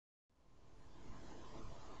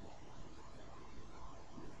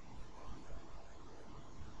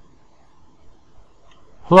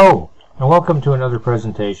Hello, and welcome to another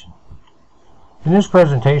presentation. In this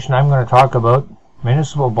presentation, I'm going to talk about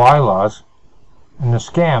municipal bylaws and the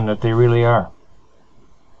scam that they really are.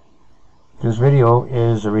 This video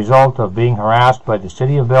is a result of being harassed by the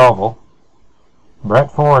City of Belleville, Brett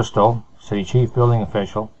Forrestal, City Chief Building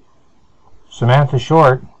Official, Samantha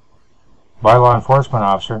Short, Bylaw Enforcement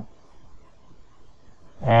Officer,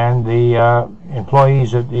 and the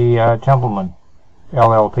employees at the Templeman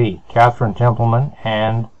LLP, Catherine Templeman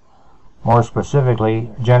and, more specifically,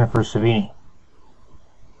 Jennifer Savini.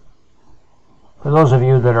 For those of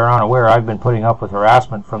you that are unaware, I've been putting up with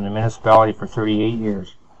harassment from the municipality for 38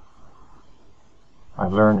 years.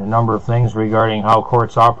 I've learned a number of things regarding how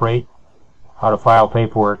courts operate, how to file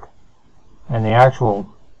paperwork, and the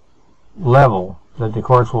actual level that the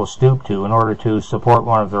courts will stoop to in order to support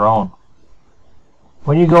one of their own.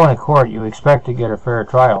 When you go into court, you expect to get a fair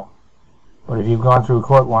trial. But if you've gone through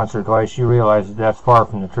court once or twice, you realize that that's far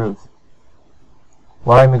from the truth.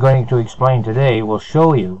 What I'm going to explain today will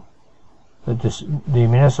show you that the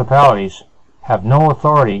municipalities have no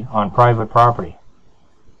authority on private property.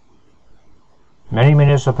 Many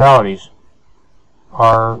municipalities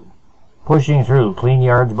are pushing through clean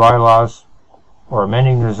yards bylaws or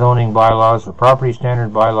amending their zoning bylaws or property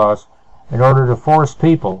standard bylaws in order to force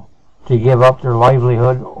people to give up their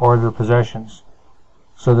livelihood or their possessions,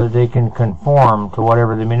 so that they can conform to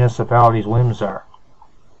whatever the municipality's whims are.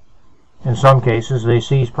 In some cases, they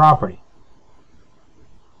seize property.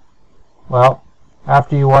 Well,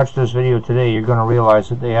 after you watch this video today, you're going to realize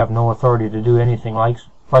that they have no authority to do anything like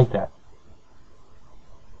that.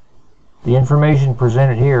 The information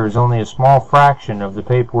presented here is only a small fraction of the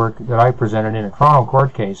paperwork that I presented in a Toronto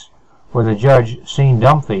court case where the judge, Sean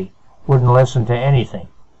Dumphy, wouldn't listen to anything.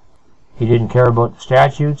 He didn't care about the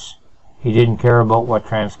statutes. He didn't care about what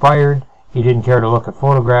transpired. He didn't care to look at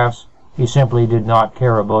photographs. He simply did not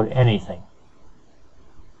care about anything.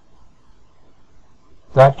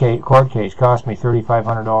 That court case cost me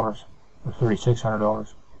 $3,500 or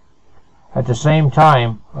 $3,600. At the same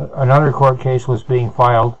time, another court case was being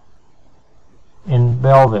filed in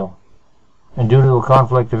Belleville. And due to a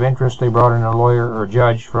conflict of interest, they brought in a lawyer or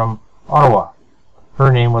judge from Ottawa.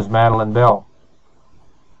 Her name was Madeleine Bell.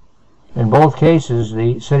 In both cases,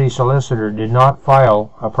 the city solicitor did not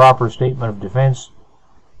file a proper statement of defense.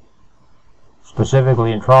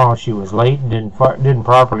 Specifically in Toronto, she was late and didn't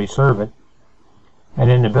properly serve it.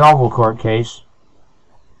 And in the Belleville court case,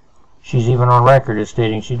 she's even on record as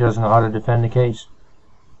stating she doesn't know how to defend the case.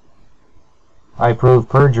 I proved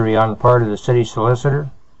perjury on the part of the city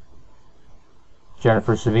solicitor,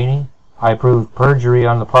 Jennifer Savini. I proved perjury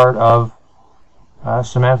on the part of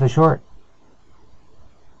Samantha Short.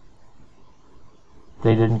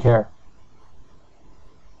 They didn't care.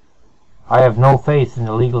 I have no faith in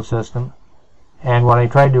the legal system, and when I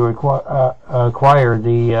tried to acquire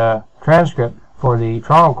the transcript for the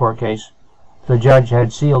Toronto court case, the judge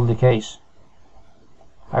had sealed the case.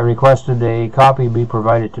 I requested a copy be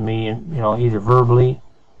provided to me, either verbally,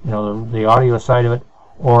 the audio side of it,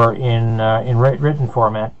 or in written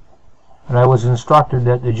format, and I was instructed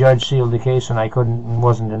that the judge sealed the case and I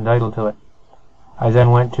wasn't entitled to it. I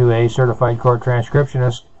then went to a certified court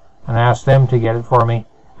transcriptionist and asked them to get it for me,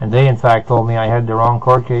 and they in fact told me I had the wrong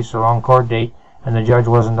court case, the wrong court date, and the judge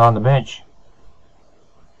wasn't on the bench.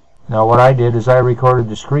 Now what I did is I recorded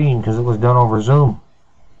the screen because it was done over Zoom,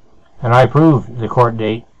 and I proved the court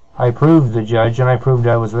date, I proved the judge, and I proved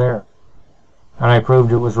I was there, and I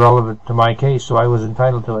proved it was relevant to my case, so I was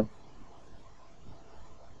entitled to it.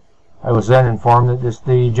 I was then informed that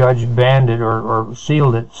the judge banned it or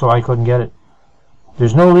sealed it, so I couldn't get it.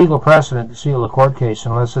 There's no legal precedent to seal a court case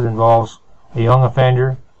unless it involves a young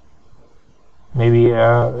offender, maybe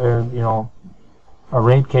a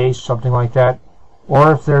rape case, something like that,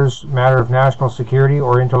 or if there's a matter of national security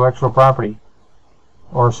or intellectual property,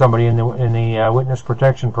 or somebody in the witness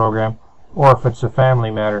protection program, or if it's a family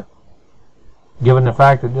matter. Given the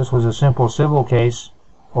fact that this was a simple civil case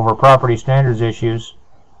over property standards issues,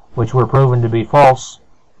 which were proven to be false,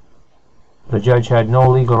 the judge had no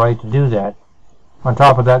legal right to do that. On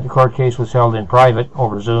top of that, the court case was held in private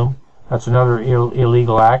over Zoom. That's another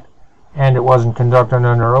illegal act. And it wasn't conducted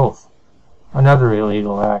under oath. Another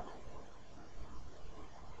illegal act.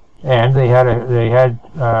 And there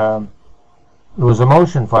was a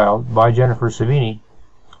motion filed by Jennifer Savini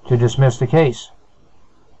to dismiss the case.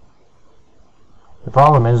 The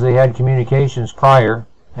problem is they had communications prior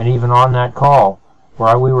and even on that call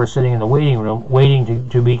where we were sitting in the waiting room waiting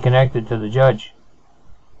to be connected to the judge,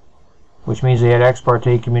 which means they had ex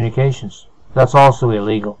parte communications. That's also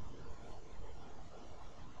illegal.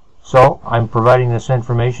 So I'm providing this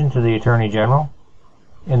information to the Attorney General.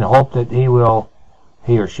 in the hope that he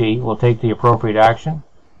or she will take the appropriate action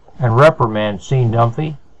and reprimand Sean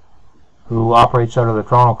Dunphy, who operates out of the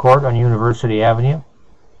Toronto Court on University Avenue,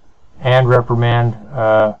 and reprimand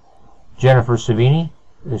Jennifer Savini.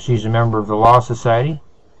 She's a member of the Law Society,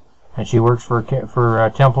 and she works for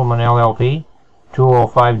Templeman LLP,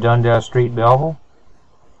 205 Dundas Street, Belleville,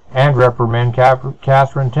 and reprimand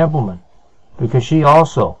Catherine Templeman, because she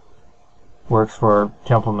also works for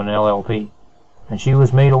Templeman LLP, and she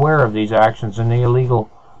was made aware of these actions and the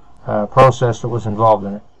illegal process that was involved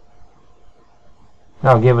in it.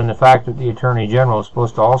 Now, given the fact that the Attorney General is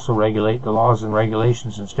supposed to also regulate the laws and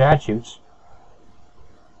regulations and statutes,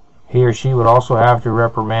 he or she would also have to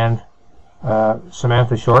reprimand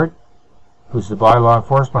Samantha Short, who's the bylaw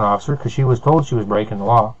enforcement officer, because she was told she was breaking the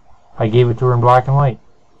law. I gave it to her in black and white.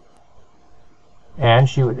 And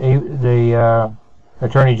the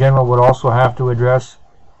Attorney General would also have to address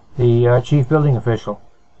the Chief Building Official,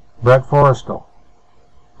 Brett Forrestal,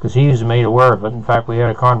 because he was made aware of it. In fact, we had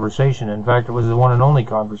a conversation. In fact, it was the one and only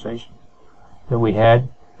conversation that we had,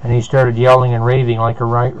 and he started yelling and raving like a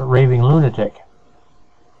raving lunatic.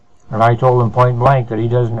 And I told him point blank that he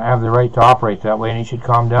doesn't have the right to operate that way, and he should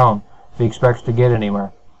calm down if he expects to get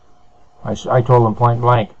anywhere. I told him point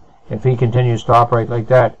blank, if he continues to operate like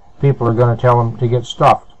that, people are going to tell him to get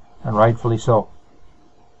stuffed, and rightfully so.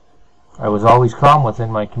 I was always calm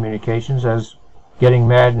within my communications, as getting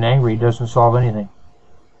mad and angry doesn't solve anything.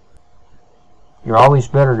 You're always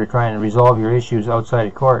better to try and resolve your issues outside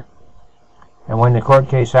of court. And when the court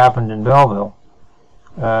case happened in Belleville,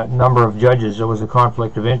 a number of judges, there was a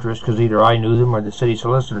conflict of interest, because either I knew them or the city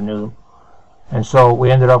solicitor knew them. And so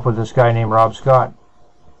we ended up with this guy named Rob Scott.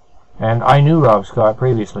 And I knew Rob Scott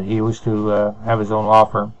previously. He used to have his own law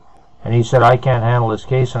firm. And he said, I can't handle this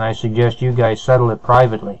case, and I suggest you guys settle it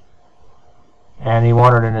privately. And he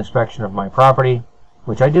wanted an inspection of my property,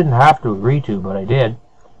 which I didn't have to agree to, but I did,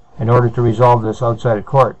 in order to resolve this outside of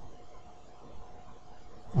court.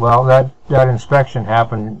 Well, that inspection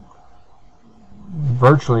happened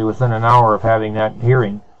virtually within an hour of having that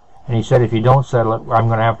hearing. And he said, if you don't settle it, I'm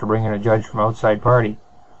going to have to bring in a judge from outside party,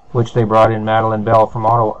 which they brought in Madeleine Bell from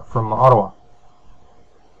Ottawa.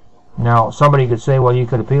 Now, somebody could say, well, you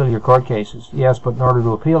could appeal your court cases. Yes, but in order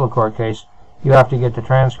to appeal a court case, you have to get the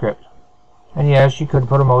transcript. And yes, you could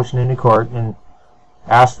put a motion into court and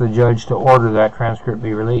ask the judge to order that transcript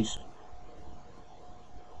be released.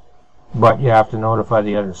 But you have to notify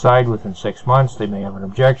the other side within 6 months. They may have an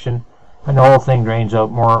objection, and the whole thing drains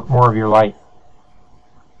out more of your life.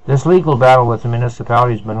 This legal battle with the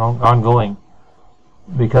municipality has been ongoing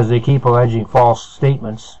because they keep alleging false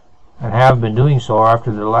statements, and have been doing so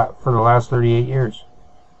for the last 38 years.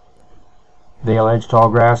 They allege tall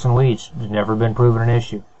grass and weeds. It's never been proven an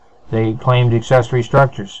issue. They claimed accessory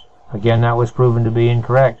structures. Again, that was proven to be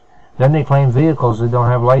incorrect. Then they claimed vehicles that don't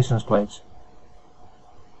have license plates.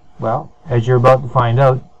 Well, as you're about to find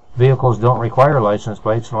out, vehicles don't require license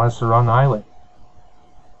plates unless they're on the highway.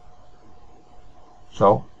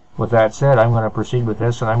 So, with that said, I'm going to proceed with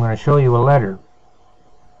this, and I'm going to show you a letter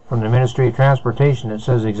from the Ministry of Transportation that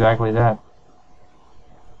says exactly that.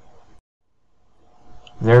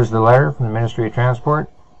 There's the letter from the Ministry of Transport,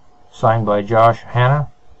 signed by Josh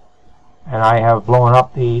Hanna, and I have blown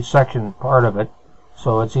up the section part of it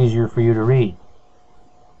so it's easier for you to read.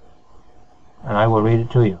 And I will read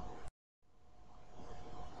it to you.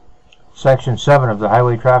 Section 7 of the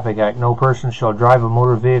Highway Traffic Act. No person shall drive a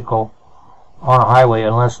motor vehicle on a highway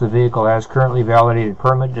unless the vehicle has currently validated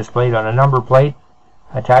permit displayed on a number plate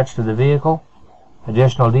attached to the vehicle.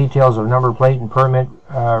 Additional details of number plate and permit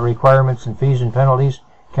requirements and fees and penalties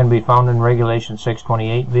can be found in Regulation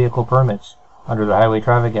 628, Vehicle Permits, under the Highway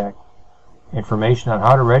Traffic Act. Information on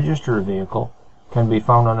how to register a vehicle can be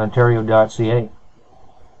found on ontario.ca.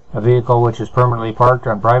 A vehicle which is permanently parked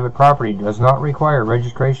on private property does not require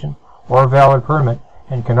registration or a valid permit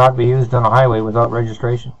and cannot be used on a highway without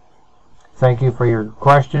registration. Thank you for your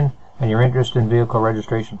question and your interest in vehicle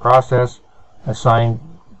registration process. It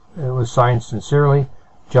was signed sincerely,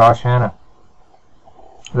 Josh Hanna.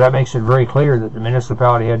 That makes it very clear that the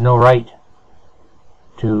municipality had no right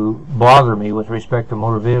to bother me with respect to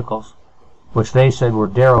motor vehicles, which they said were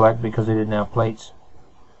derelict because they didn't have plates.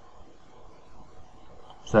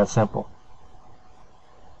 It's that simple.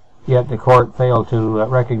 Yet the court failed to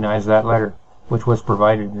recognize that letter, which was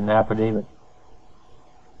provided in an affidavit.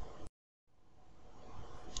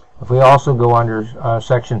 If we also go under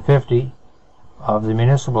Section 50 of the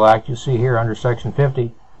Municipal Act, you see here under Section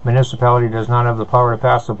 50, municipality does not have the power to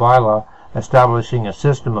pass a bylaw establishing a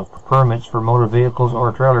system of permits for motor vehicles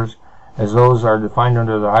or trailers as those are defined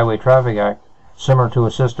under the Highway Traffic Act, similar to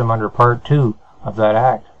a system under Part 2 of that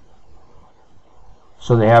act.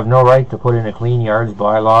 So they have no right to put in a clean yards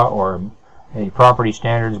bylaw or a property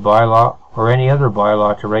standards bylaw or any other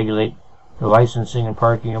bylaw to regulate the licensing and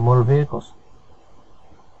parking of motor vehicles.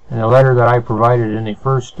 And the letter that I provided in the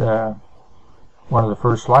first, one of the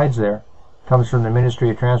first slides there, comes from the Ministry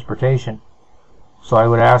of Transportation. So I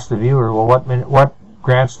would ask the viewer, well, what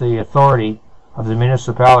grants the authority of the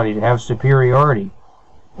municipality to have superiority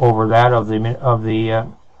over that of the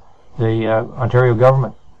Ontario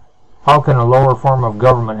government? How can a lower form of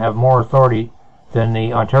government have more authority than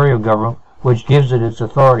the Ontario government, which gives it its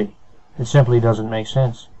authority? It simply doesn't make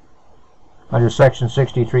sense. Under Section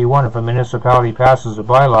 63(1), if a municipality passes a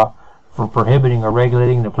bylaw for prohibiting or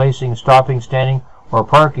regulating the placing, stopping, standing, or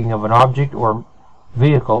parking of an object or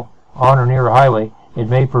vehicle on or near a highway, it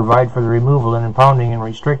may provide for the removal and impounding and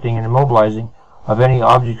restricting and immobilizing of any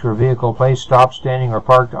object or vehicle placed, stopped, standing, or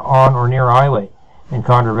parked on or near a highway in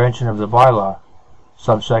contravention of the bylaw.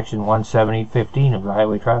 Subsection 170(15) of the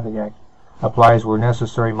Highway Traffic Act applies where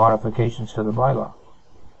necessary modifications to the bylaw.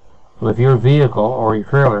 Well, if your vehicle or your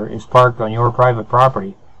trailer is parked on your private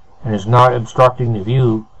property and is not obstructing the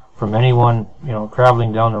view from anyone,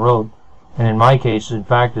 traveling down the road, and in my case, in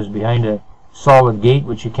fact, is behind a solid gate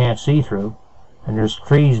which you can't see through, and there's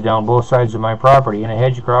trees down both sides of my property and a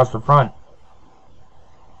hedge across the front,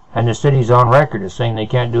 and the city's on record as saying they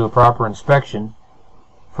can't do a proper inspection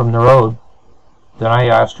from the road, then I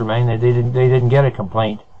ascertain that they didn't get a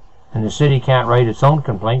complaint, and the city can't write its own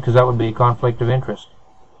complaint because that would be a conflict of interest.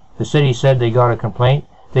 The city said they got a complaint,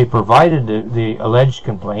 they provided the alleged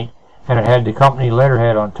complaint, and it had the company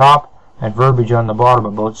letterhead on top and verbiage on the bottom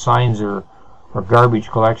about signs or garbage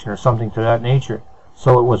collection or something to that nature.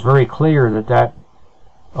 So it was very clear that that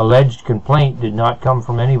alleged complaint did not come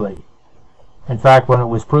from anybody. In fact, when it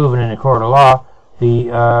was proven in a court of law,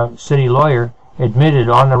 the city lawyer admitted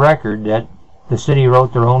on the record that the city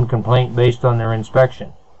wrote their own complaint based on their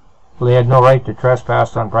inspection. Well, they had no right to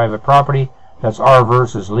trespass on private property. That's R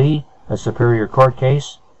versus Lee, a Superior Court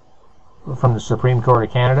case from the Supreme Court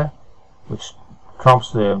of Canada, which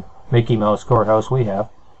trumps the Mickey Mouse courthouse we have.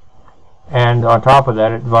 And on top of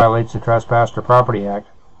that, it violates the Trespass to Property Act.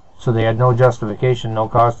 So they had no justification, no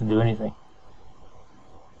cause to do anything.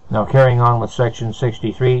 Now, carrying on with Section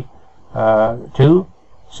 63(2),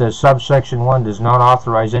 says subsection 1 does not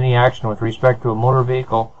authorize any action with respect to a motor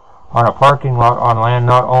vehicle on a parking lot on land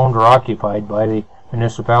not owned or occupied by the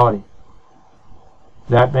municipality.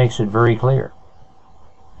 That makes it very clear.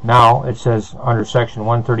 Now, it says under Section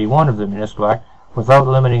 131 of the Municipal Act, without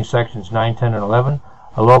limiting Sections 9, 10, and 11,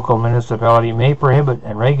 a local municipality may prohibit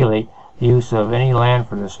and regulate the use of any land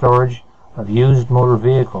for the storage of used motor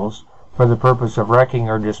vehicles for the purpose of wrecking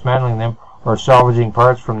or dismantling them or salvaging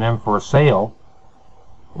parts from them for sale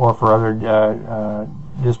or for other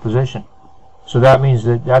disposition. So that means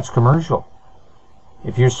that that's commercial.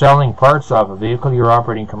 If you're selling parts of a vehicle, you're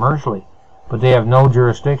operating commercially. But they have no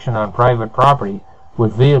jurisdiction on private property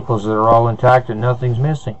with vehicles that are all intact and nothing's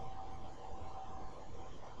missing.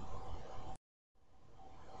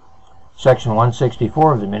 Section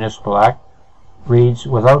 164 of the Municipal Act reads,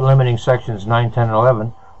 without limiting Sections 9, 10, and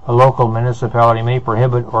 11, a local municipality may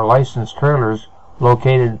prohibit or license trailers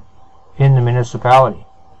located in the municipality.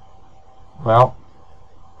 Well,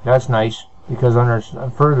 that's nice, because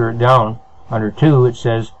further down, under 2, it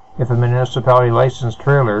says, if a municipality licenses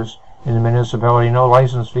trailers in the municipality, no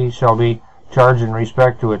license fee shall be charged in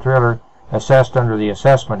respect to a trailer assessed under the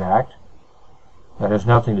Assessment Act. That has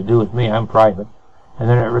nothing to do with me, I'm private. And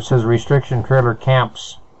then it says restriction trailer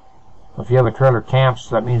camps. If you have a trailer camps,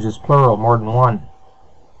 that means it's plural, more than one.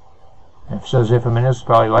 And it says if a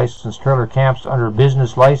municipality licenses trailer camps under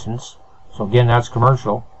business license, so again that's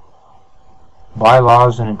commercial,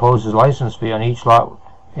 bylaws and imposes license fee on each lot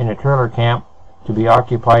in a trailer camp to be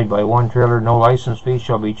occupied by one trailer, no license fee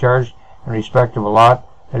shall be charged in respect of a lot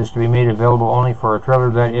that is to be made available only for a trailer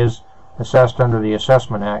that is assessed under the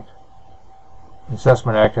Assessment Act. The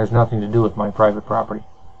Assessment Act has nothing to do with my private property.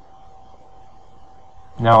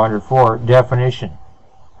 Now under 4, definition.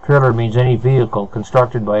 Trailer means any vehicle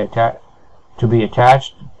constructed by to be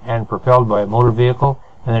attached and propelled by a motor vehicle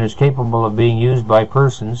and that is capable of being used by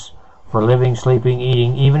persons for living, sleeping,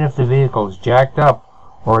 eating, even if the vehicle is jacked up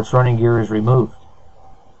or its running gear is removed.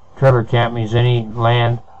 Trailer camp means any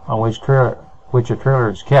land on which a trailer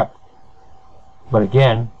is kept. But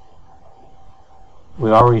again,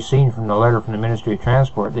 we've already seen from the letter from the Ministry of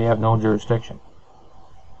Transport, they have no jurisdiction.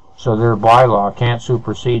 So their bylaw can't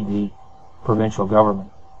supersede the provincial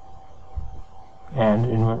government.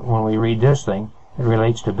 And when we read this thing, it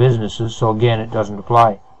relates to businesses, so again, it doesn't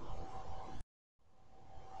apply.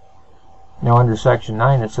 Now under Section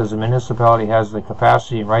 9 it says a municipality has the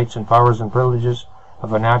capacity, rights, and powers and privileges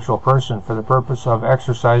of a natural person for the purpose of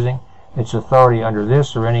exercising its authority under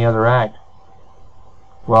this or any other act.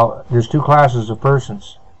 Well, there's two classes of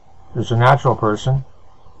persons. There's a natural person,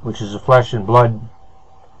 which is a flesh and blood,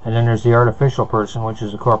 and then there's the artificial person, which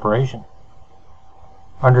is a corporation.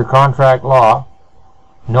 Under contract law,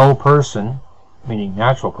 no person, meaning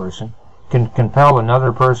natural person, can compel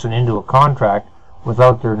another person into a contract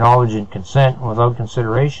without their knowledge and consent, and without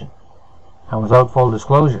consideration, and without full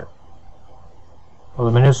disclosure. Well,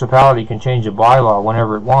 the municipality can change a bylaw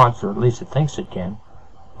whenever it wants, or at least it thinks it can,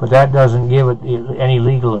 but that doesn't give it any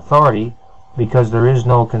legal authority because there is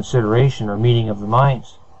no consideration or meeting of the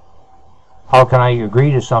minds. How can I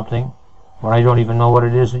agree to something when I don't even know what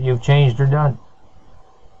it is that you've changed or done?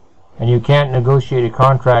 And you can't negotiate a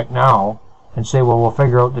contract now and say, well, we'll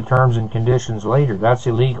figure out the terms and conditions later. That's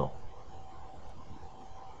illegal.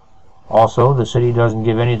 Also, the city doesn't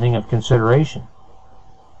give anything of consideration.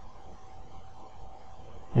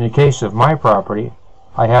 In the case of my property,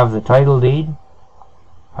 I have the title deed,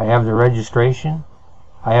 I have the registration,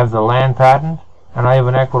 I have the land patent, and I have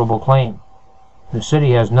an equitable claim. The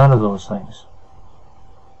city has none of those things.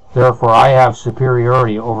 Therefore, I have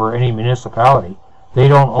superiority over any municipality. They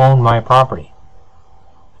don't own my property.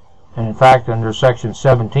 And in fact, under Section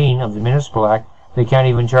 17 of the Municipal Act, they can't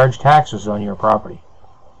even charge taxes on your property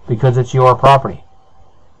because it's your property.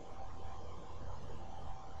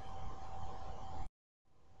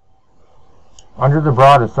 Under the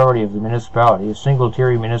broad authority of the municipality, a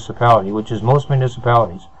single-tier municipality, which is most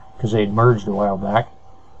municipalities, because they had merged a while back,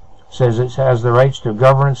 says it has the rights to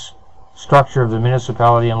governance, structure of the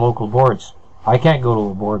municipality, and local boards. I can't go to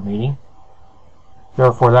a board meeting.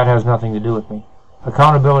 Therefore, that has nothing to do with me.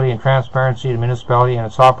 Accountability and transparency of the municipality and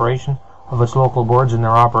its operation of its local boards and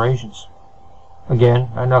their operations. Again,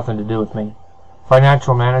 had nothing to do with me.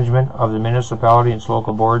 Financial management of the municipality and its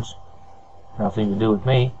local boards. Nothing to do with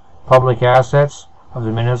me. Public assets of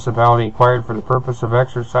the municipality acquired for the purpose of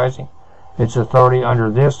exercising its authority under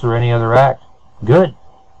this or any other act. Good.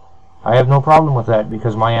 I have no problem with that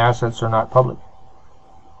because my assets are not public.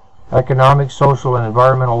 Economic, social, and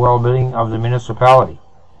environmental well-being of the municipality.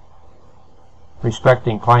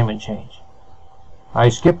 Respecting climate change. I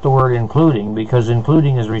skipped the word including because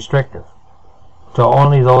including is restrictive to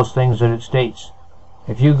only those things that it states.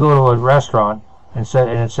 If you go to a restaurant and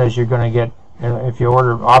it says you're going to get, if you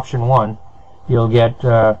order option 1, you'll get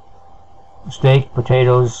steak,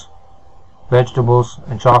 potatoes, vegetables,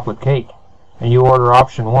 and chocolate cake. And you order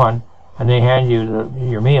option 1, and they hand you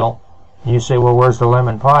your meal, and you say, well, where's the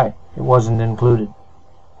lemon pie? It wasn't included.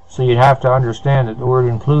 So you'd have to understand that the word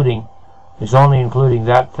including is only including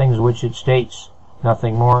that things which it states,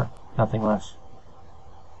 nothing more, nothing less.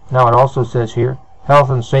 Now it also says here, health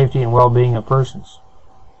and safety and well-being of persons.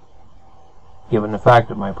 Given the fact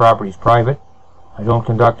that my property is private, I don't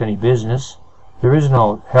conduct any business, there is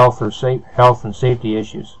no health and safety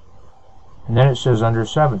issues. And then it says under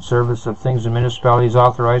 7, service of things the municipality is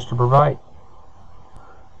authorized to provide.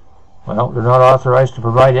 Well, they're not authorized to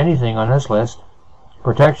provide anything on this list.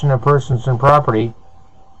 Protection of persons and property,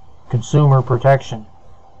 consumer protection.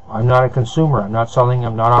 I'm not a consumer. I'm not selling.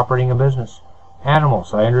 I'm not operating a business.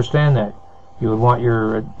 Animals, I understand that. You would want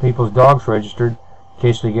your people's dogs registered in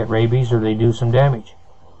case they get rabies or they do some damage.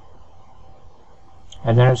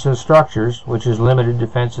 And then it says structures, which is limited to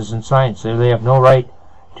fences and signs. They have no right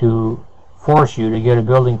to force you to get a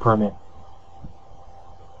building permit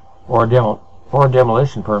or a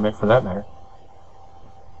demolition permit for that matter.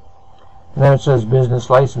 And then it says business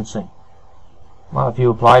licensing. Well, if you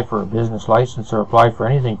apply for a business license or apply for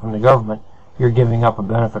anything from the government, you're giving up a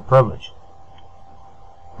benefit privilege.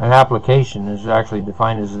 An application is actually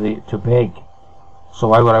defined as to beg. So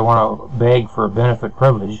why would I want to beg for a benefit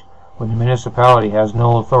privilege when the municipality has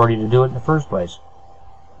no authority to do it in the first place?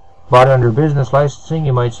 But under business licensing,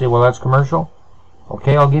 you might say, well, that's commercial.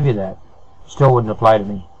 Okay, I'll give you that. Still wouldn't apply to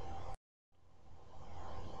me.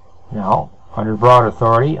 Now, under broad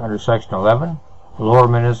authority, under Section 11, the lower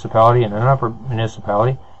municipality and an upper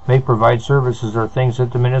municipality may provide services or things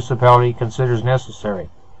that the municipality considers necessary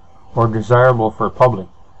or desirable for public,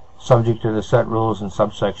 subject to the set rules in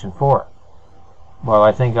subsection 4. Well,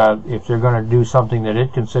 I think if they're going to do something that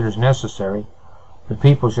it considers necessary, the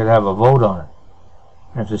people should have a vote on it.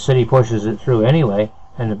 And if the city pushes it through anyway,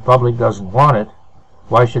 and the public doesn't want it,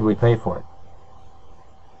 why should we pay for it?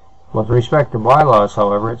 With respect to bylaws,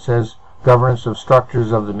 however, it says governance of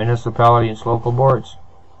structures of the municipality and its local boards.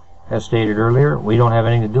 As stated earlier, we don't have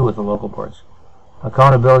anything to do with the local boards.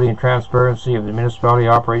 Accountability and transparency of the municipality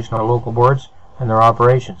operation on local boards and their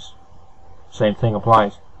operations. Same thing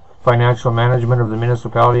applies. financial management of the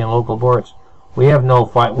municipality and local boards. We have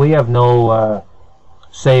no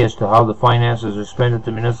say as to how the finances are spent at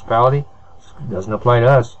the municipality. It doesn't apply to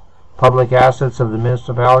us. Public assets of the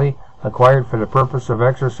municipality acquired for the purpose of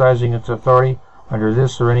exercising its authority under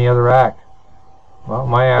this or any other act. Well,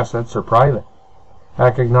 my assets are private.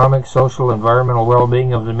 Economic, social, environmental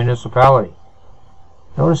well-being of the municipality.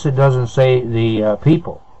 Notice it doesn't say the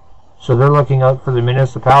people. So they're looking out for the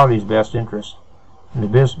municipality's best interest. And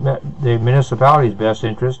the municipality's best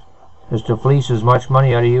interest is to fleece as much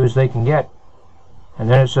money out of you as they can get. And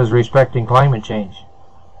then it says respecting climate change.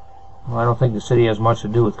 Well, I don't think the city has much to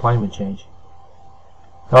do with climate change.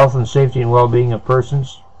 Health and safety and well-being of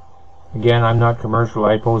persons. Again, I'm not commercial.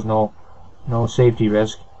 I pose no safety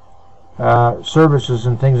risk. Services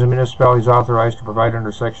and things the municipality is authorized to provide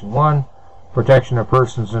under Section 1. Protection of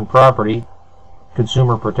persons and property.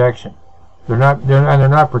 Consumer protection. They're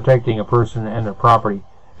not protecting a person and their property.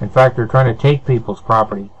 In fact, they're trying to take people's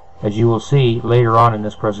property, as you will see later on in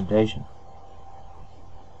this presentation.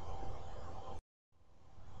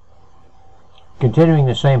 Continuing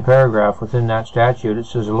the same paragraph within that statute, it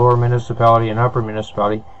says a lower municipality and upper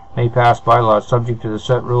municipality may pass bylaws subject to the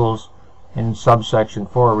set rules in subsection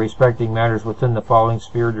 4 respecting matters within the following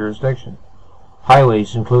sphere of jurisdiction.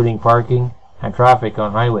 Highways, including parking and traffic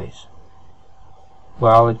on highways.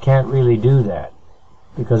 Well, it can't really do that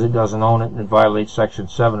because it doesn't own it and it violates Section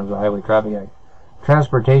 7 of the Highway Traffic Act.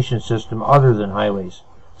 Transportation system other than highways.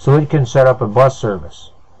 So it can set up a bus service.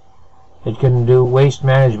 It can do waste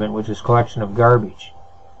management, which is collection of garbage.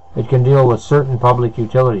 It can deal with certain public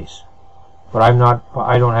utilities. But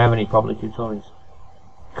I don't have any public utilities.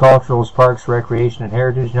 Culturals, parks, recreation, and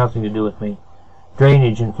heritage, nothing to do with me.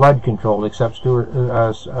 Drainage and flood control, except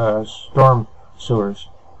storm sewers.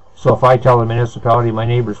 So if I tell the municipality my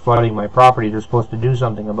neighbor's flooding my property, they're supposed to do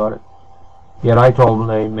something about it. Yet I told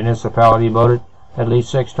the municipality about it at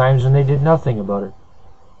least 6 times and they did nothing about it.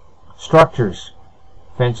 Structures,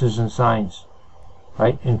 fences and signs,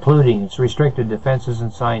 right? Including, it's restricted to fences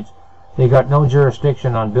and signs. They got no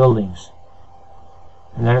jurisdiction on buildings.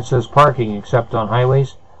 And then it says parking except on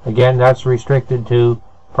highways. Again, that's restricted to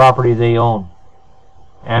property they own.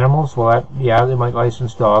 Animals, well, yeah, they might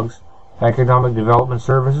license dogs. Economic development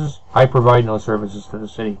services, I provide no services to the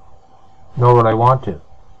city, nor would I want to.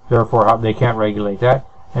 Therefore, they can't regulate that.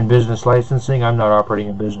 And business licensing, I'm not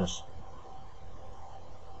operating a business.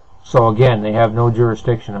 So again, they have no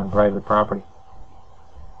jurisdiction on private property.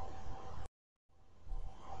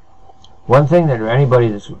 One thing that anybody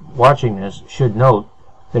that's watching this should note,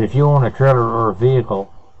 that if you own a trailer or a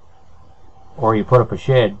vehicle, or you put up a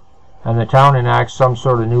shed, and the town enacts some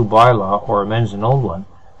sort of new bylaw or amends an old one,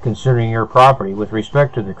 considering your property with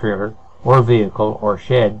respect to the trailer, or vehicle, or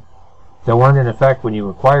shed, that weren't in effect when you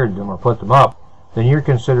acquired them or put them up, then you're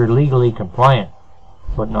considered legally compliant,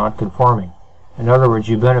 but not conforming. In other words,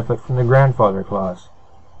 you benefit from the grandfather clause.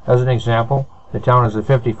 As an example, the town has a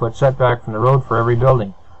 50-foot setback from the road for every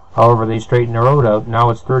building. However, they straighten the road out, now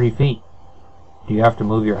it's 30 feet. Do you have to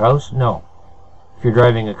move your house? No. If you're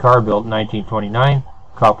driving a car built in 1929,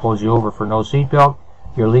 cop pulls you over for no seatbelt,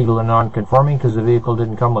 you're legal and non-conforming because the vehicle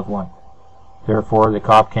didn't come with one. Therefore, the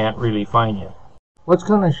cop can't really fine you. What's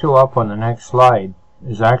going to show up on the next slide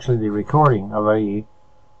is actually the recording of a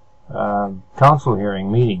council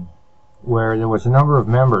hearing meeting where there was a number of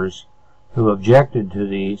members who objected to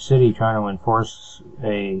the city trying to enforce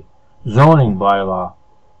a zoning bylaw.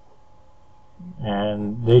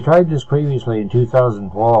 And they tried this previously in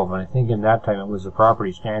 2012, and I think in that time it was the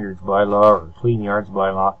Property Standards Bylaw or Clean Yards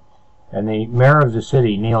Bylaw. And the mayor of the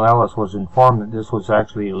city, Neil Ellis, was informed that this was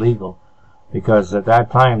actually illegal because at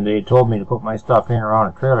that time they had told me to put my stuff in or on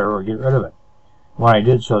a trailer or get rid of it. When I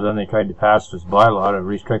did so, then they tried to pass this bylaw to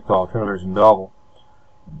restrict all trailers in Belleville.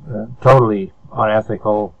 Totally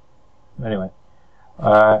unethical. Anyway,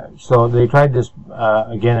 so they tried this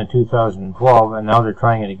again in 2012, and now they're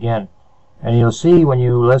trying it again. And you'll see when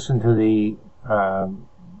you listen to the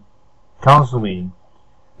council meeting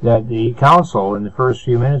that the council, in the first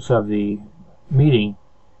few minutes of the meeting,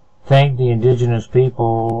 thanked the indigenous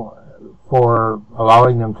people for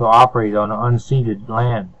allowing them to operate on unceded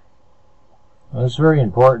land. Well, it's very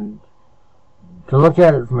important to look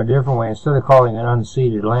at it from a different way. Instead of calling it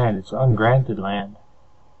unceded land, it's ungranted land,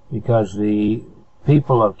 because the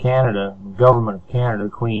people of Canada, the government of Canada,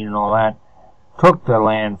 Queen and all that, took the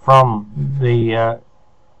land from the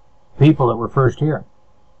people that were first here.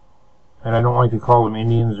 And I don't like to call them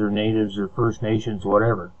Indians or Natives or First Nations,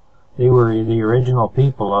 whatever. They were the original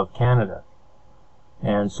people of Canada.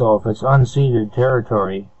 And so if it's unceded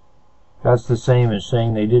territory, that's the same as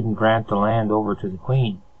saying they didn't grant the land over to the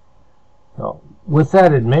Queen. So, with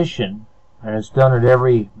that admission, and it's done at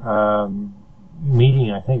every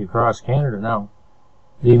meeting, I think, across Canada now,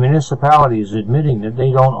 the municipality is admitting that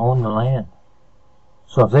they don't own the land.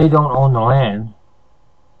 So if they don't own the land,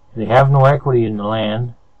 they have no equity in the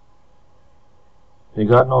land, they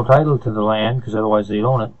got no title to the land, because otherwise they'd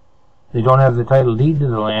own it. They don't have the title deed to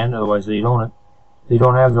the land, otherwise they'd own it. They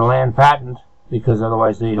don't have the land patent, because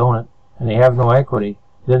otherwise they'd own it. And they have no equity.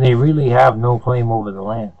 Then they really have no claim over the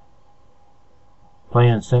land.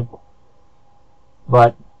 Plain and simple.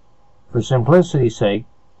 But, for simplicity's sake,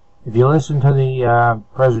 if you listen to the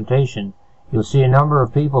presentation, you'll see a number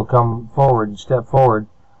of people come forward and step forward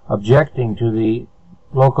objecting to the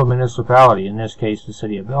local municipality, in this case the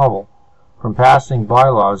City of Belleville, from passing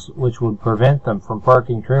bylaws which would prevent them from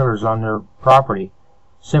parking trailers on their property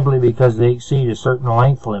simply because they exceed a certain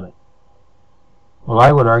length limit. Well,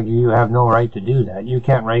 I would argue you have no right to do that. You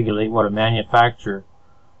can't regulate what a manufacturer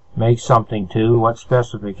makes something to, what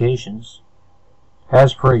specifications.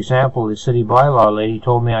 As, for example, the city bylaw lady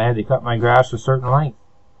told me I had to cut my grass a certain length.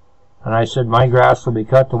 And I said my grass will be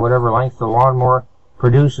cut to whatever length the lawnmower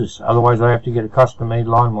produces. Otherwise I have to get a custom-made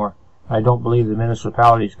lawnmower. I don't believe the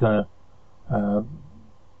municipality is going to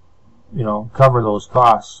cover those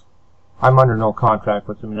costs. I'm under no contract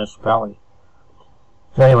with the municipality.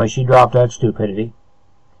 So anyway, she dropped that stupidity.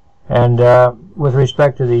 And with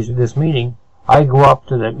respect to this meeting, I go up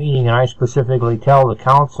to that meeting and I specifically tell the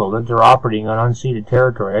council that they're operating on unceded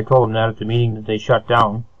territory. I told them that at the meeting that they shut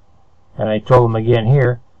down. And I told them again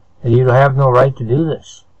here that you have no right to do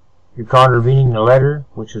this. You're contravening the letter,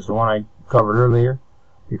 which is the one I covered earlier.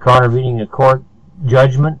 You're contravening a court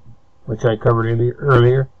judgment, which I covered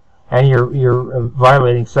earlier, and you're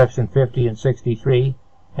violating Section 50 and 63,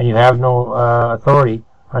 and you have no authority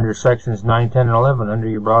under Sections 9, 10, and 11 under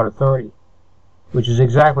your broad authority, which is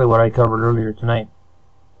exactly what I covered earlier tonight.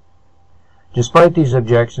 Despite these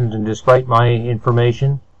objections and despite my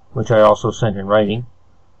information, which I also sent in writing,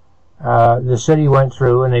 the city went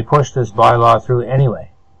through and they pushed this bylaw through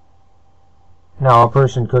anyway. Now, a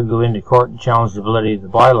person could go into court and challenge the validity of the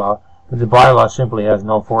bylaw, but the bylaw simply has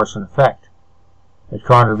no force and effect. It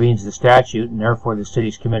contravenes the statute, and therefore the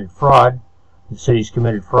city's committed fraud. The city's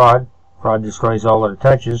committed fraud. Fraud destroys all that it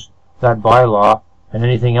touches. That bylaw and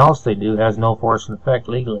anything else they do has no force and effect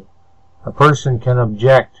legally. A person can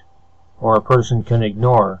object, or a person can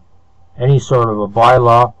ignore any sort of a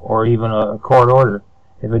bylaw or even a court order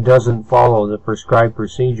if it doesn't follow the prescribed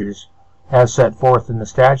procedures as set forth in the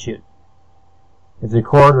statute. If the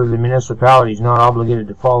court or the municipality is not obligated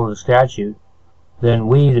to follow the statute, then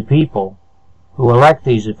we, the people, who elect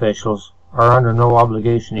these officials, are under no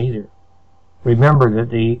obligation either. Remember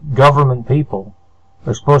that the government people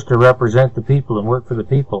are supposed to represent the people and work for the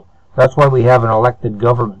people. That's why we have an elected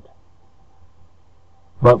government.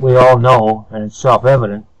 But we all know, and it's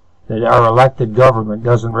self-evident, that our elected government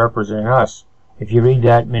doesn't represent us. If you read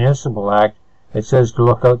that Municipal Act, it says to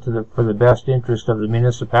look out for the best interest of the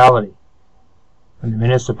municipality. And the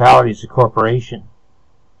municipality is a corporation.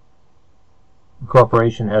 The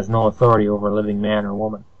corporation has no authority over a living man or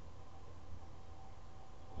woman.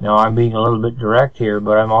 Now, I'm being a little bit direct here,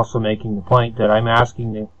 but I'm also making the point that I'm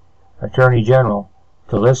asking the Attorney General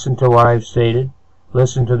to listen to what I've stated,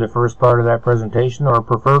 listen to the first part of that presentation, or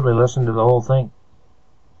preferably listen to the whole thing.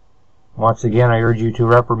 Once again, I urge you to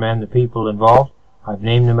reprimand the people involved. I've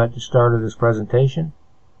named them at the start of this presentation,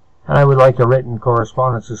 and I would like a written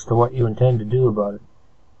correspondence as to what you intend to do about it.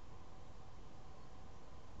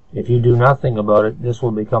 If you do nothing about it, this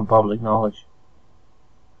will become public knowledge.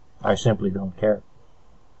 I simply don't care.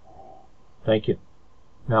 Thank you.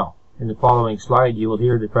 Now, in the following slide, you will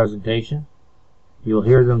hear the presentation. You will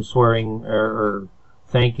hear them swearing or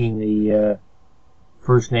thanking the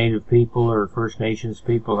First Native people or First Nations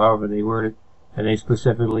people, however they word it, and they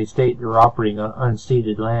specifically state they're operating on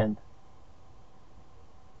unceded land.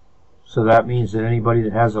 So that means that anybody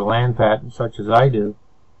that has a land patent, such as I do,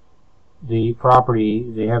 the property,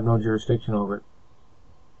 they have no jurisdiction over it.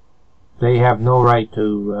 They have no right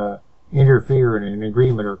to interfere in an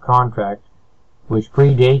agreement or contract which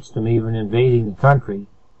predates them even invading the country,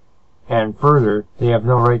 and further, they have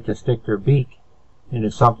no right to stick their beak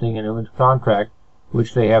into something in a contract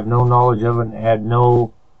which they have no knowledge of and had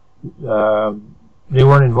no, they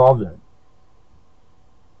weren't involved in it.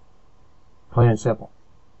 Plain and simple.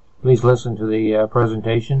 Please listen to the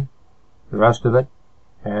presentation, the rest of it,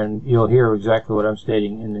 and you'll hear exactly what I'm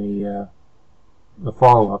stating in the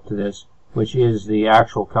follow-up to this, which is the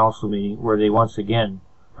actual council meeting where they once again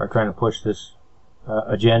are trying to push this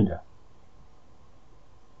agenda.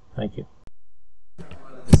 Thank you.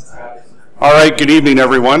 All right, good evening,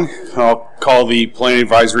 everyone. I'll call the Planning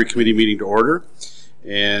Advisory Committee meeting to order.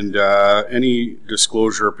 And any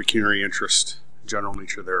disclosure of pecuniary interest, general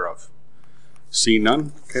nature thereof. Seeing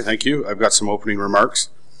none? Okay, thank you. I've got some opening remarks.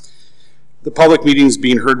 The public meeting is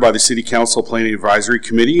being heard by the City Council Planning Advisory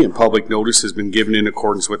Committee, and public notice has been given in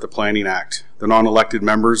accordance with the Planning Act. The non-elected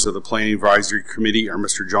members of the Planning Advisory Committee are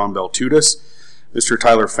Mr. John Beltudis, Mr.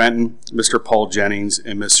 Tyler Fenton, Mr. Paul Jennings,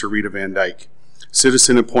 and Ms. Sarita Van Dyke.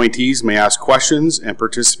 Citizen appointees may ask questions and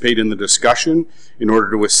participate in the discussion in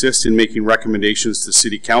order to assist in making recommendations to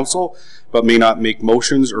City Council, but may not make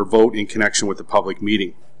motions or vote in connection with the public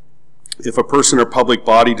meeting. If a person or public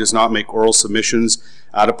body does not make oral submissions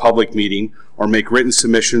at a public meeting or make written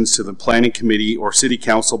submissions to the Planning Committee or City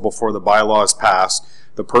Council before the bylaw is passed,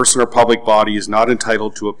 the person or public body is not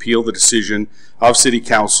entitled to appeal the decision of City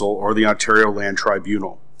Council or the Ontario Land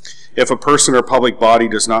Tribunal. If a person or public body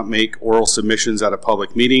does not make oral submissions at a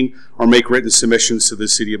public meeting or make written submissions to the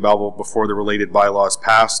City of Belleville before the related bylaw is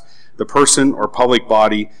passed, the person or public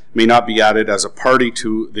body may not be added as a party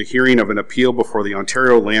to the hearing of an appeal before the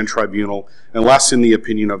Ontario Land Tribunal unless, in the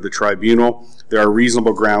opinion of the tribunal, there are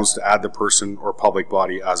reasonable grounds to add the person or public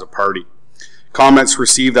body as a party. Comments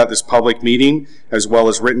received at this public meeting, as well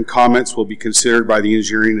as written comments, will be considered by the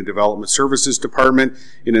Engineering and Development Services Department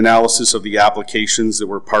in analysis of the applications that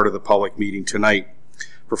were part of the public meeting tonight.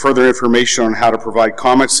 For further information on how to provide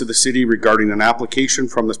comments to the City regarding an application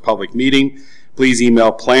from this public meeting, please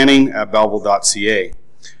email planning@belleville.ca.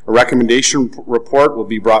 A recommendation report will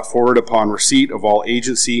be brought forward upon receipt of all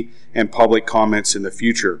agency and public comments in the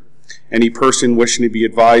future. Any person wishing to be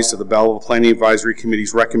advised of the Belleville Planning Advisory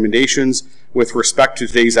Committee's recommendations with respect to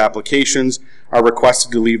today's applications are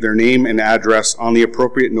requested to leave their name and address on the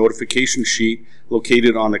appropriate notification sheet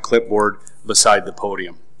located on the clipboard beside the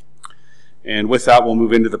podium. And with that, we'll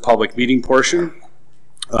move into the public meeting portion.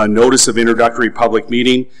 Notice of introductory public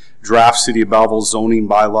meeting, draft City of Belleville zoning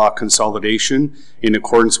bylaw consolidation in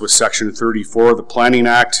accordance with Section 34 of the Planning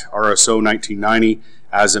Act, RSO 1990,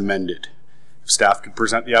 as amended. If staff could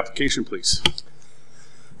present the application, please.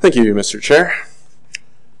 Thank you, Mr. Chair.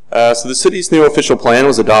 So the city's new official plan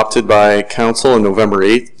was adopted by Council on November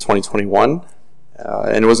 8th, 2021,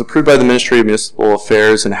 and it was approved by the Ministry of Municipal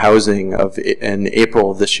Affairs and Housing in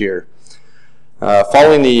April of this year.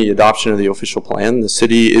 Following the adoption of the official plan, the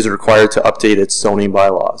city is required to update its zoning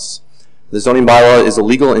bylaws. The zoning bylaw is a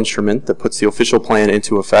legal instrument that puts the official plan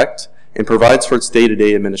into effect and provides for its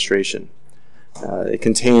day-to-day administration. It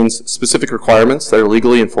contains specific requirements that are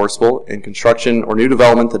legally enforceable, and construction or new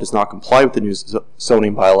development that does not comply with the new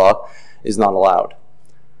zoning bylaw is not allowed.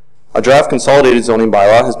 A draft consolidated zoning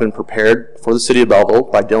bylaw has been prepared for the City of Belleville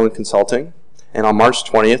by Dillon Consulting, and on March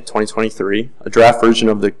 20th, 2023, a draft version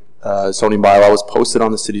of the zoning bylaw was posted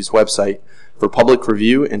on the city's website for public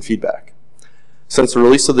review and feedback. Since the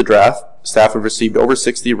release of the draft, staff have received over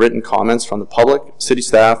 60 written comments from the public, city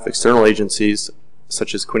staff, external agencies,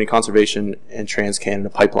 such as Quinte Conservation and TransCanada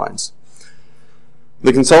Pipelines.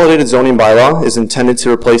 The consolidated zoning bylaw is intended to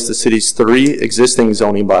replace the city's 3 existing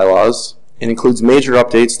zoning bylaws and includes major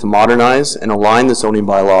updates to modernize and align the zoning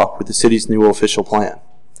bylaw with the city's new official plan.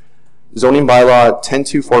 Zoning bylaw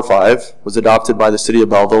 10245 was adopted by the City of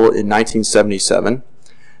Belleville in 1977.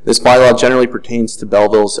 This bylaw generally pertains to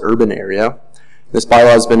Belleville's urban area. This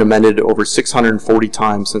bylaw has been amended over 640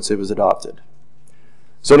 times since it was adopted.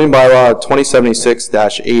 Zoning bylaw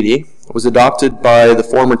 2076-80 was adopted by the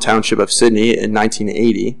former Township of Sydney in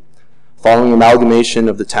 1980. Following amalgamation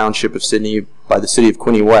of the Township of Sydney by the City of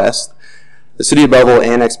Quinte West, the City of Belleville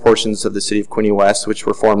annexed portions of the City of Quinte West, which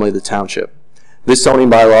were formerly the Township. This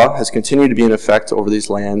zoning bylaw has continued to be in effect over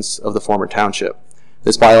these lands of the former Township.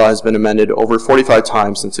 This bylaw has been amended over 45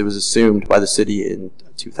 times since it was assumed by the City in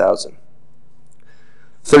 2000.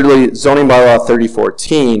 Thirdly, zoning bylaw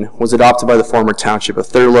 3014 was adopted by the former Township of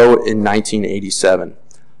Thurlow in 1987.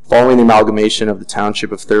 Following the amalgamation of the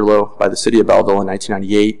Township of Thurlow by the City of Belleville in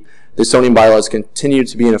 1998, this zoning bylaw has continued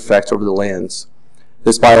to be in effect over the lands.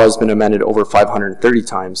 This bylaw has been amended over 530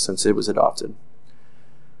 times since it was adopted.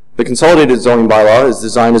 The consolidated zoning bylaw is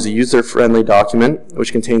designed as a user-friendly document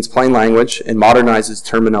which contains plain language and modernizes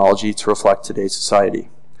terminology to reflect today's society.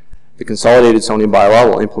 The consolidated zoning bylaw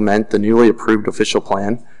will implement the newly approved official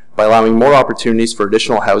plan by allowing more opportunities for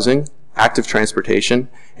additional housing, active transportation,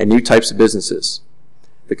 and new types of businesses.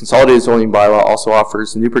 The consolidated zoning bylaw also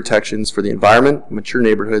offers new protections for the environment, mature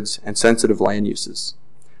neighborhoods, and sensitive land uses.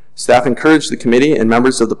 Staff encourage the committee and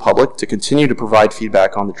members of the public to continue to provide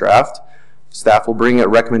feedback on the draft. Staff will bring a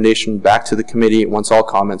recommendation back to the committee once all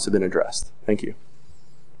comments have been addressed. Thank you.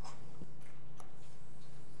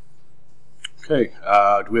 Okay,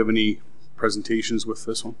 do we have any presentations with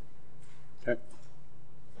this one? Okay.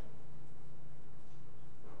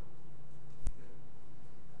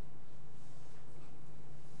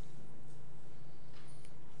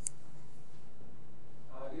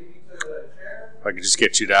 I could just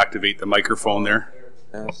get you to activate the microphone there.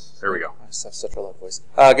 Yes. There we go. I just have such a loud voice.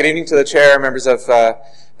 Good evening to the chair, members of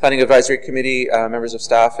Planning Advisory Committee, members of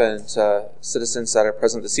staff, and citizens that are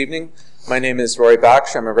present this evening. My name is Rory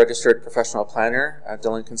Baksh. I'm a registered professional planner at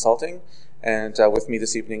Dillon Consulting, and with me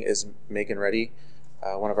this evening is Megan Reddy,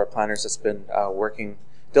 one of our planners that's been working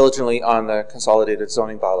diligently on the consolidated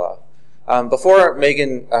zoning bylaw. Before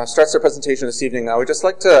Megan starts her presentation this evening, I would just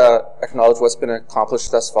like to acknowledge what's been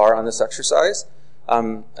accomplished thus far on this exercise.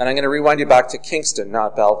 And I'm going to rewind you back to Kingston,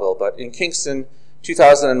 not Belleville, but in Kingston,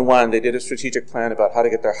 2001, they did a strategic plan about how to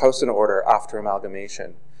get their house in order after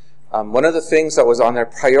amalgamation. One of the things that was on their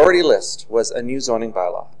priority list was a new zoning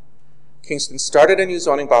bylaw. Kingston started a new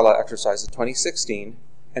zoning bylaw exercise in 2016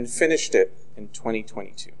 and finished it in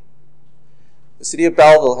 2022. The City of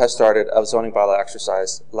Belleville has started a zoning bylaw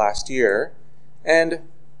exercise last year, and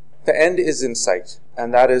the end is in sight.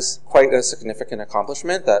 And that is quite a significant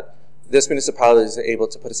accomplishment that this municipality is able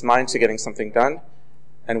to put its mind to getting something done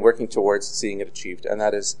and working towards seeing it achieved. And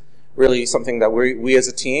that is really something that we as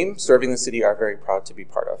a team serving the city are very proud to be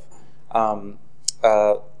part of.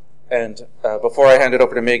 Before I hand it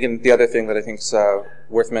over to Megan, the other thing that I think is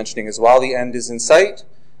worth mentioning is while the end is in sight,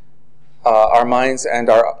 our minds and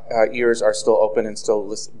our ears are still open and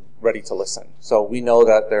still ready to listen. So we know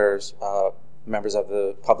that there's members of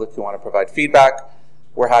the public who want to provide feedback.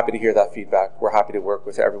 We're happy to hear that feedback. We're happy to work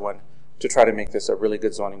with everyone to try to make this a really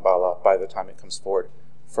good zoning bylaw by the time it comes forward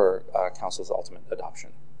for Council's ultimate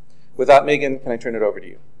adoption. With that, Megan, can I turn it over to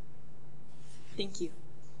you? Thank you.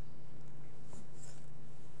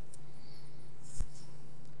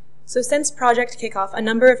 So since project kickoff, a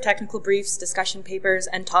number of technical briefs, discussion papers,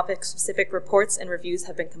 and topic-specific reports and reviews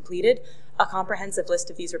have been completed. A comprehensive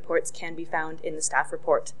list of these reports can be found in the staff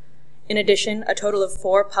report. In addition, a total of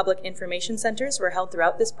 4 public information centers were held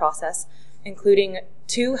throughout this process, including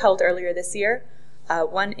 2 held earlier this year,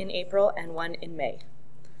 1 in April and 1 in May.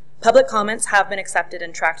 Public comments have been accepted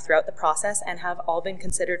and tracked throughout the process and have all been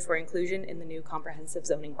considered for inclusion in the new comprehensive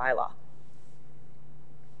zoning bylaw.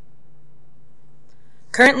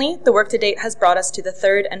 Currently, the work to date has brought us to the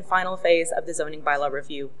 3rd and final phase of the zoning bylaw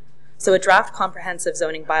review. So a draft comprehensive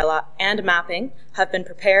zoning bylaw and mapping have been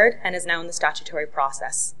prepared and is now in the statutory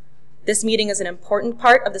process. This meeting is an important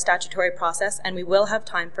part of the statutory process, and we will have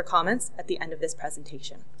time for comments at the end of this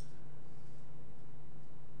presentation.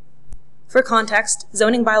 For context,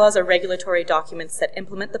 zoning bylaws are regulatory documents that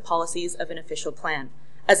implement the policies of an official plan.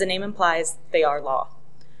 As the name implies, they are law.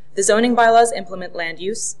 The zoning bylaws implement land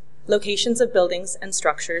use, locations of buildings and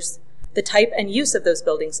structures, the type and use of those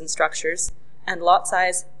buildings and structures, and lot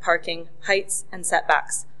size, parking, heights, and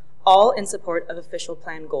setbacks, all in support of official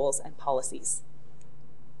plan goals and policies.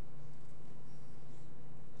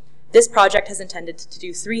 This project has intended to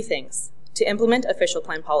do 3 things: to implement official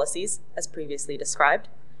plan policies, as previously described,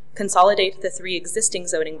 consolidate the 3 existing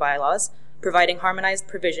zoning bylaws, providing harmonized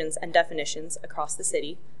provisions and definitions across the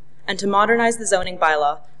city, and to modernize the zoning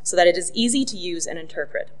bylaw so that it is easy to use and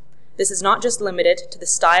interpret. This is not just limited to the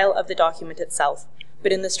style of the document itself,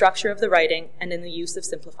 but in the structure of the writing and in the use of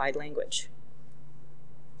simplified language.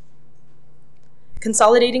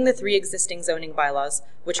 Consolidating the 3 existing zoning bylaws,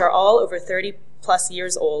 which are all over 30+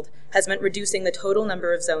 years old, has meant reducing the total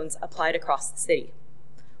number of zones applied across the city.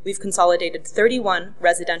 We've consolidated 31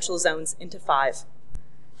 residential zones into 5,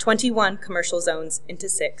 21 commercial zones into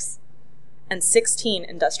 6, and 16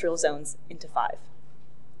 industrial zones into 5.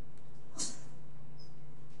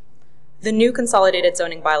 The new consolidated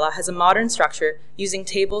zoning bylaw has a modern structure using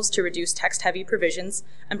tables to reduce text-heavy provisions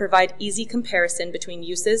and provide easy comparison between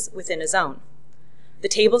uses within a zone. The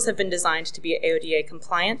tables have been designed to be AODA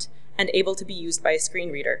compliant and able to be used by a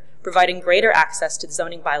screen reader, providing greater access to the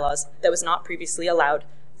zoning bylaws that was not previously allowed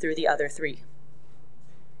through the other 3.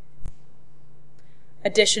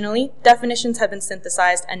 Additionally, definitions have been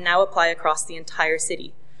synthesized and now apply across the entire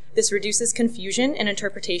city. This reduces confusion in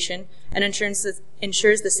interpretation and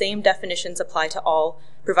ensures the same definitions apply to all,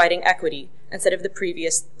 providing equity instead of the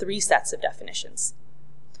previous 3 sets of definitions.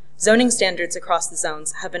 Zoning standards across the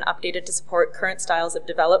zones have been updated to support current styles of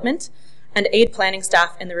development and aid planning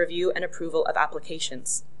staff in the review and approval of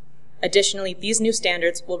applications. Additionally, these new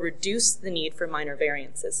standards will reduce the need for minor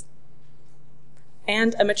variances.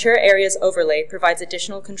 And a mature areas overlay provides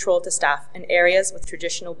additional control to staff in areas with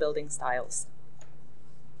traditional building styles.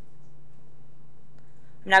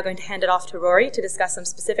 I'm now going to hand it off to Rory to discuss some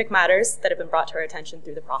specific matters that have been brought to our attention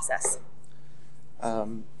through the process.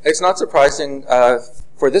 It's not surprising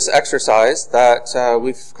for this exercise that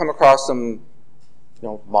we've come across some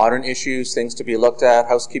modern issues, things to be looked at,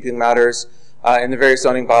 housekeeping matters. In the various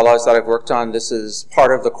zoning bylaws that I've worked on, this is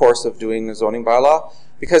part of the course of doing a zoning bylaw.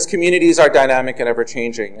 because communities are dynamic and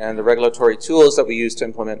ever-changing, and the regulatory tools that we use to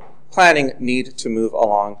implement planning need to move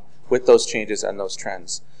along with those changes and those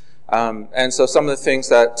trends. And so some of the things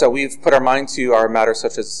that we've put our mind to are matters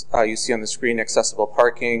such as you see on the screen: accessible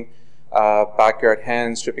parking, backyard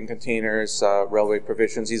hens, shipping containers, railway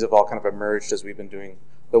provisions. These have all kind of emerged as we've been doing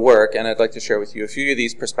the work, and I'd like to share with you a few of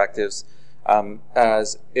these perspectives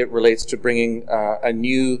as it relates to bringing a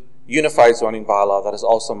new unified zoning bylaw that is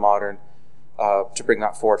also modern to bring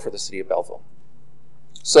that forward for the City of Belleville.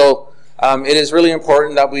 So it is really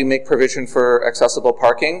important that we make provision for accessible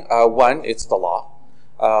parking. One, it's the law.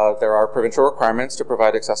 There are provincial requirements to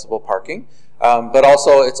provide accessible parking, but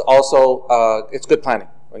also it's good planning.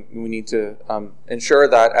 We need to ensure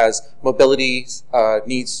that as mobility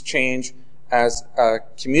needs change, as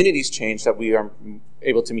communities change, that we are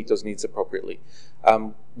able to meet those needs appropriately.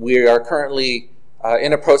 We are currently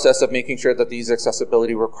in a process of making sure that these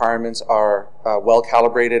accessibility requirements are well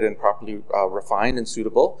calibrated and properly refined and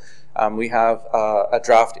suitable. We have a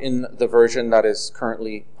draft in the version that is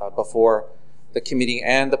currently before the committee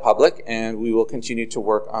and the public, and we will continue to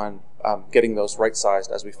work on getting those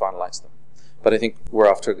right-sized as we finalize them. But I think we're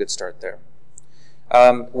off to a good start there.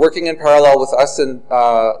 Working in parallel with us in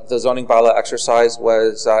the zoning bylaw exercise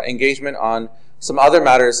was engagement on some other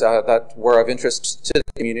matters that were of interest to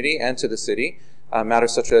the community and to the city.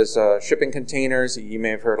 Matters such as shipping containers. You may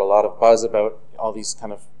have heard a lot of buzz about all these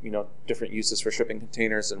kind of different uses for shipping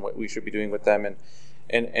containers and what we should be doing with them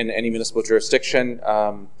in any municipal jurisdiction.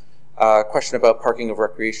 Question about parking of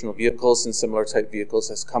recreational vehicles and similar type vehicles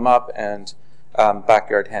has come up, and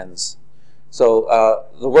backyard hens. So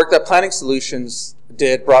the work that Planning Solutions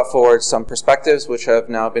did brought forward some perspectives which have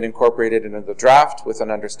now been incorporated into the draft, with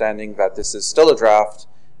an understanding that this is still a draft.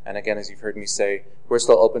 And again, as you've heard me say, we're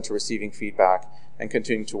still open to receiving feedback and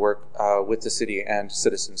continuing to work with the city and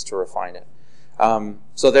citizens to refine it.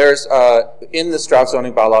 So there's, in this draft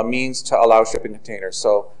zoning bylaw, means to allow shipping containers.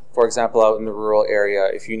 So for example, out in the rural area,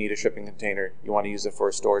 if you need a shipping container, you want to use it for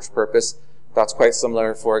a storage purpose, that's quite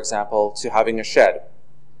similar, for example, to having a shed.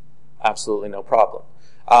 Absolutely no problem.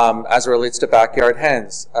 As it relates to backyard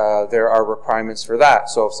hens, there are requirements for that.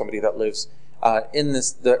 So if somebody that lives in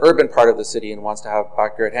the urban part of the city and wants to have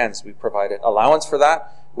backyard hens, we provided allowance for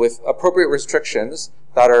that with appropriate restrictions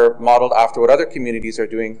that are modeled after what other communities are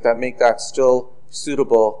doing that make that still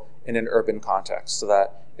suitable in an urban context, so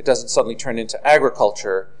that it doesn't suddenly turn into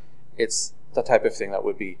agriculture. It's the type of thing that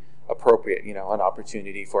would be appropriate, an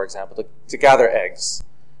opportunity, for example, to gather eggs,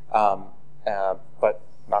 but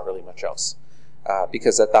not really much else,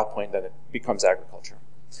 because at that point then it becomes agriculture.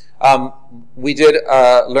 We did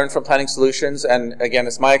learn from Planning Solutions, and again,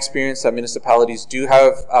 it's my experience that municipalities do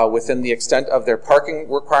have, within the extent of their parking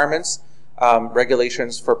requirements,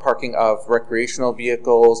 regulations for parking of recreational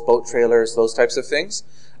vehicles, boat trailers, those types of things.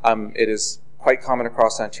 It is quite common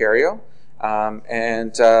across Ontario,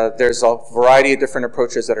 and there's a variety of different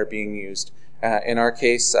approaches that are being used. In our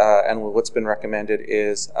case, and what's been recommended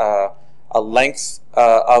is a length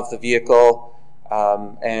of the vehicle,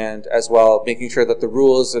 and as well making sure that the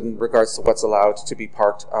rules in regards to what's allowed to be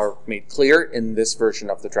parked are made clear in this version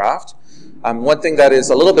of the draft. One thing that is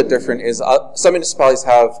a little bit different is some municipalities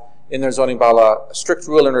have in their zoning bylaw a strict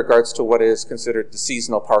rule in regards to what is considered the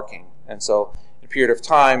seasonal parking. And so in a period of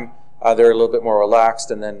time, they're a little bit more relaxed,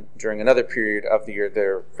 and then during another period of the year,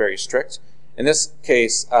 they're very strict. In this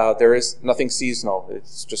case, there is nothing seasonal.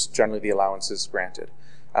 It's just generally the allowances granted.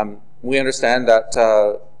 We understand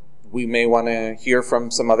that we may want to hear from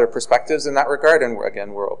some other perspectives in that regard, and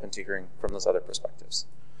again, we're open to hearing from those other perspectives.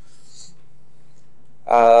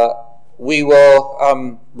 We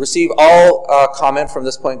will receive all comment from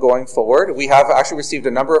this point going forward. We have actually received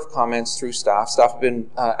a number of comments through staff. Staff have been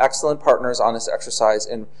excellent partners on this exercise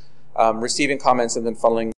in receiving comments and then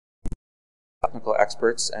funneling technical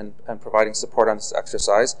experts and providing support on this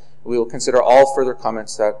exercise. We will consider all further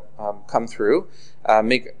comments that come through,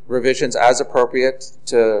 make revisions as appropriate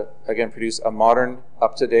to, again, produce a modern,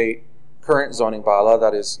 up-to-date, current zoning bylaw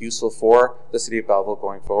that is useful for the City of Belleville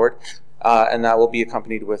going forward. And that will be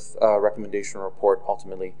accompanied with a recommendation report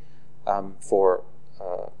ultimately for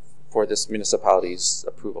this municipality's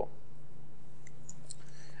approval.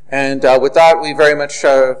 And with that, we very much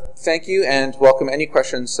thank you and welcome any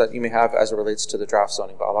questions that you may have as it relates to the draft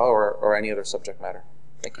zoning bylaw or any other subject matter.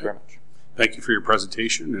 Thank you very much. Thank you for your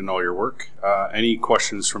presentation and all your work. Any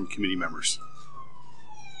questions from committee members?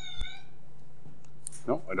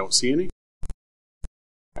 No, I don't see any.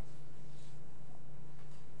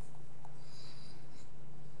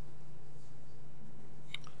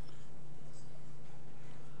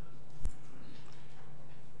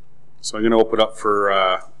 So I'm going to open up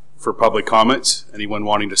for for public comments. Anyone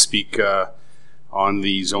wanting to speak on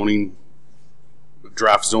the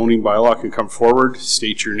draft zoning bylaw can come forward,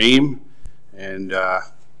 state your name, and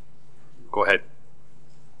go ahead.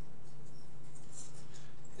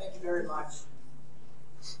 Thank you very much.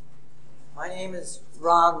 My name is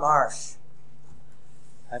Ron Marsh.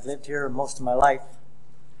 I've lived here most of my life,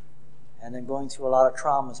 and I'm going through a lot of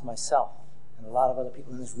traumas myself, and a lot of other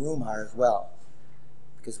people in this room are as well.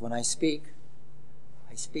 Because when I speak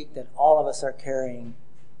that all of us are carrying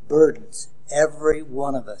burdens, every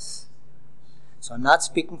one of us. So I'm not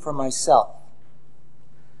speaking for myself.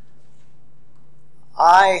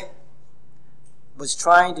 I was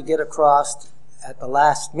trying to get across at the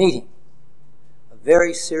last meeting a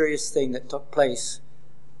very serious thing that took place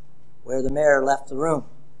where the mayor left the room.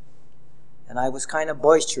 And I was kind of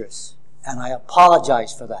boisterous, and I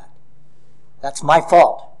apologize for that. That's my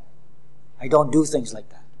fault. I don't do things like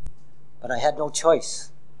that. But I had no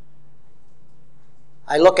choice.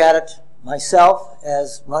 I look at it myself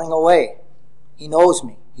as running away. He knows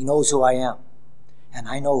me. He knows who I am. And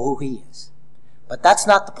I know who he is. But that's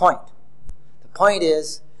not the point. The point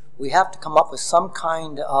is we have to come up with some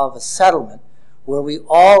kind of a settlement where we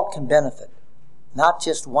all can benefit, not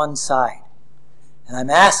just one side. And I'm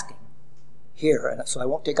asking here, and so I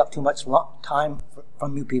won't take up too much time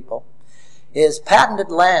from you people, is patented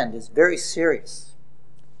land is very serious,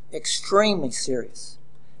 extremely serious.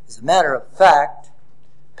 As a matter of fact,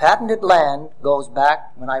 patented land goes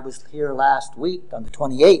back when I was here last week on the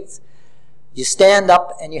 28th. You stand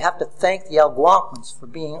up and you have to thank the Algonquins for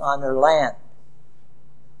being on their land.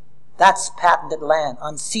 That's patented land,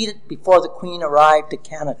 unceded before the Queen arrived to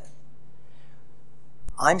Canada.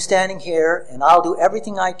 I'm standing here and I'll do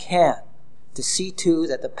everything I can to see to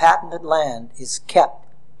that the patented land is kept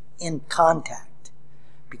in contact.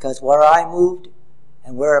 Because where I moved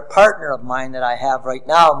and where a partner of mine that I have right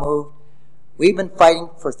now moved, we've been fighting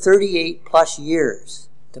for 38 plus years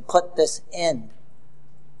to put this end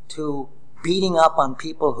to beating up on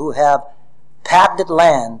people who have patented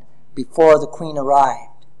land before the Queen arrived.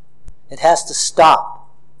 It has to stop.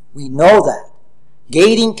 We know that.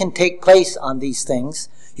 Gating can take place on these things.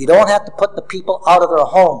 You don't have to put the people out of their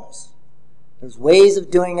homes. There's ways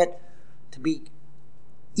of doing it to be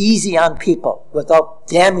easy on people without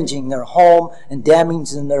damaging their home and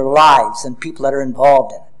damaging their lives and people that are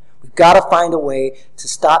involved in it. We've got to find a way to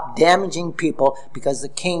stop damaging people because the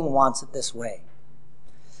king wants it this way.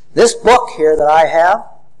 This book here that I have,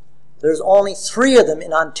 there's only 3 of them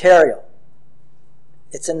in Ontario.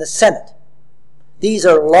 It's in the Senate. These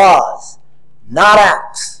are laws, not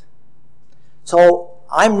acts. So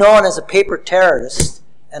I'm known as a paper terrorist,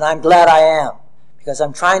 and I'm glad I am, because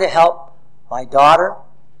I'm trying to help my daughter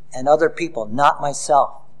and other people, not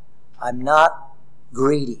myself. I'm not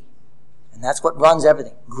greedy. And that's what runs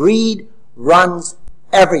everything. Greed runs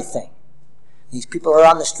everything. These people are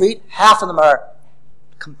on the street. Half of them are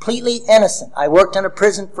completely innocent. I worked in a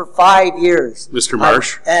prison for 5 years. Mr.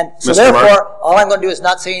 Marsh? So therefore, all I'm going to do is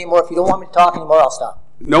not say anymore. If you don't want me to talk anymore, I'll stop.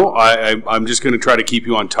 No, I'm just going to try to keep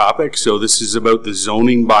you on topic. So this is about the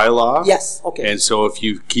zoning bylaw. Yes, okay. And so if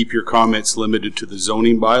you keep your comments limited to the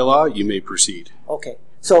zoning bylaw, you may proceed. Okay.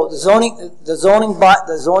 So the zoning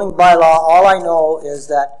bylaw, all I know is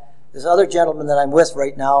that this other gentleman that I'm with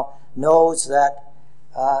right now knows that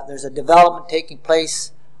there's a development taking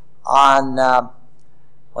place on,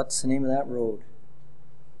 what's the name of that road?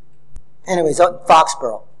 Anyways, out in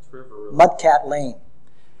Foxborough. Mudcat Lane.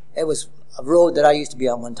 It was a road that I used to be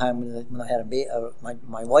on one time when I had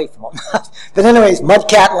my wife and whatnot. But anyways,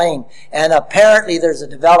 Mudcat Lane. And apparently there's a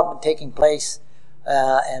development taking place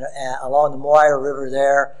along the Moira River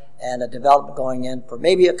there, and a development going in for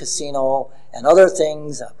maybe a casino and other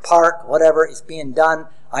things, a park, whatever is being done.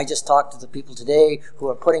 I just talked to the people today who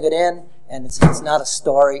are putting it in, and it's not a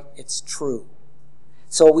story, it's true.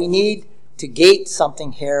 So we need to gate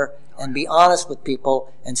something here and be honest with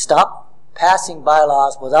people and stop passing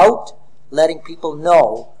bylaws without letting people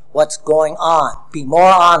know what's going on. Be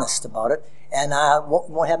more honest about it, and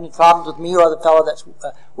won't have any problems with me or the fellow that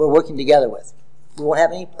we're working together with. We won't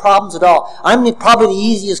have any problems at all. I'm probably the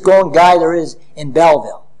easiest going guy there is in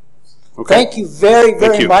Belleville. Okay. Thank you very,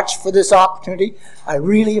 very much for this opportunity. I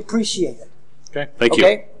really appreciate it. Okay, thank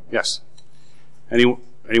you. Yes.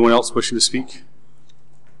 Anyone else wishing to speak?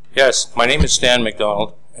 Yes, my name is Stan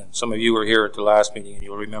McDonald, and some of you were here at the last meeting, and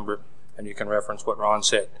you'll remember, and you can reference what Ron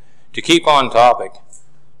said. To keep on topic,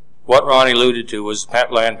 what Ron alluded to was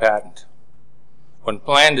land patent. When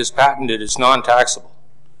land is patented, it's non-taxable.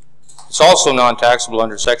 It's also non-taxable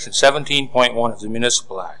under Section 17.1 of the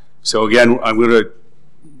Municipal Act. So again, I'm going to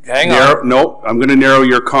hang on. No, I'm going to narrow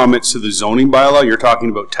your comments to the zoning bylaw. You're talking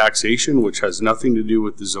about taxation, which has nothing to do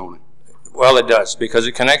with the zoning. Well, it does, because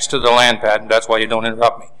it connects to the land patent. That's why you don't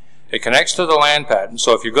interrupt me. It connects to the land patent,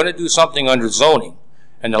 so if you're going to do something under zoning,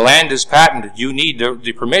 and the land is patented, you need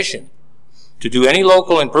the permission to do any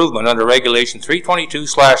local improvement under Regulation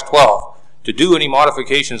 322/12 to do any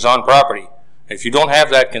modifications on property. If you don't have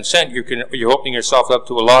that consent, you're opening yourself up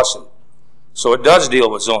to a lawsuit. So it does deal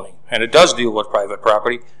with zoning, and it does deal with private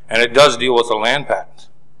property, and it does deal with the land patent.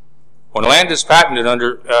 When land is patented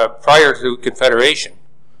under prior to Confederation,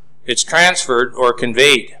 it's transferred or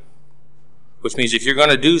conveyed, which means if you're going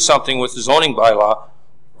to do something with the zoning bylaw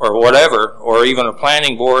or whatever, or even a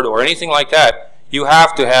planning board or anything like that, you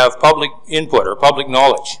have to have public input or public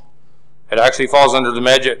knowledge. It actually falls under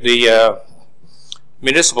the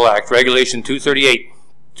Municipal Act, Regulation 238,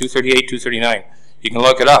 239. You can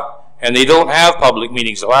look it up. And they don't have public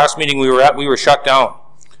meetings. The last meeting we were at, we were shut down.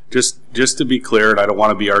 Just to be clear, and I don't want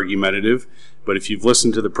to be argumentative, but if you've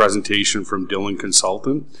listened to the presentation from Dillon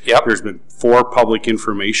Consultant, yep. There's been 4 public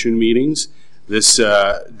information meetings. This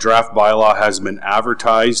draft bylaw has been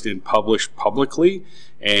advertised and published publicly,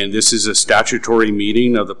 and this is a statutory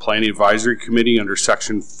meeting of the Planning Advisory Committee under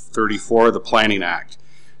Section 34 of the Planning Act.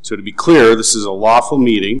 So to be clear, this is a lawful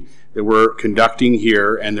meeting that we're conducting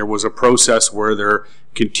here, and there was a process where there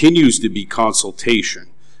continues to be consultation.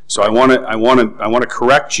 So I want to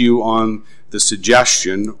correct you on the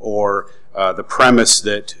suggestion or the premise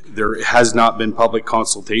that there has not been public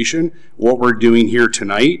consultation. What we're doing here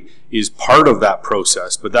tonight is part of that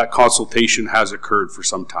process, but that consultation has occurred for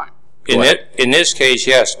some time. In this case,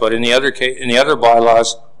 yes, but in the other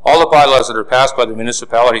bylaws, all the bylaws that are passed by the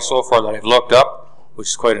municipality so far that I've looked up, which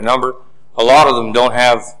is quite a number, a lot of them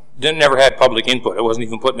never had public input. It wasn't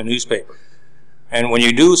even put in the newspaper. And when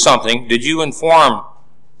you do something, did you inform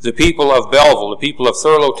the people of Belleville, the people of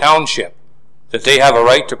Thurlow Township, that they have a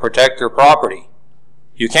right to protect their property?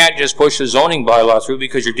 You can't just push the zoning bylaw through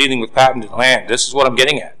because you're dealing with patented land. This is what I'm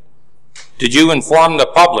getting at. Did you inform the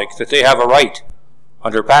public that they have a right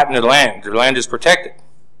under patented land? Their land is protected.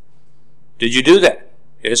 Did you do that?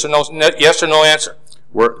 Yes or no answer?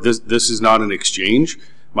 This is not an exchange.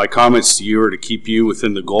 My comments to you are to keep you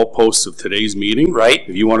within the goalposts of today's meeting. Right.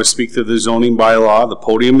 If you want to speak to the zoning bylaw, the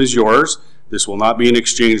podium is yours. This will not be an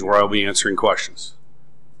exchange where I'll be answering questions.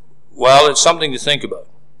 Well, it's something to think about.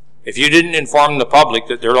 If you didn't inform the public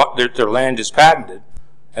that their land is patented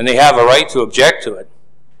and they have a right to object to it,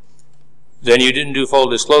 then you didn't do full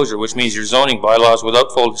disclosure, which means your zoning bylaws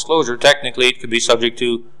without full disclosure, technically it could be subject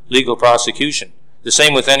to legal prosecution. The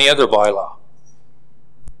same with any other bylaw.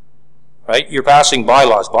 Right? You're passing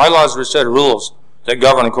bylaws. Bylaws are a set of rules that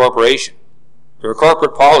govern a corporation. They're a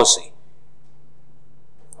corporate policy.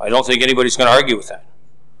 I don't think anybody's going to argue with that.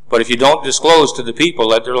 But if you don't disclose to the people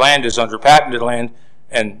that their land is under patented land,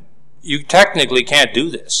 and you technically can't do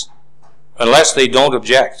this unless they don't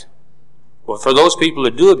object. Well, for those people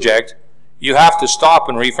that do object, you have to stop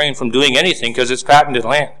and refrain from doing anything because it's patented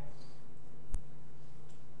land.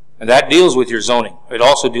 And that deals with your zoning. It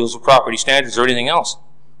also deals with property standards or anything else.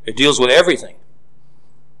 It deals with everything.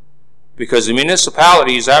 Because the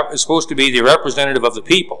municipality is supposed to be the representative of the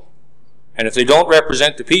people. And if they don't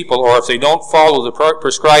represent the people, or if they don't follow the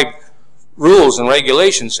prescribed rules and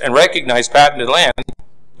regulations and recognize patented land,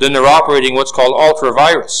 then they're operating what's called ultra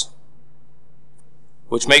virus,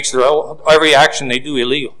 which makes every action they do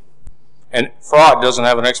illegal. And fraud doesn't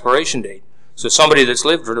have an expiration date. So somebody that's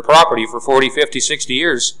lived for the property for 40, 50, 60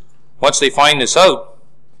 years, once they find this out,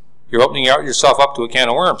 you're opening yourself up to a can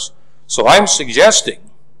of worms. So I'm suggesting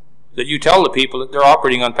that you tell the people that they're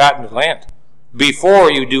operating on patented land before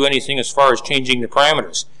you do anything as far as changing the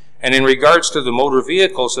parameters. And in regards to the motor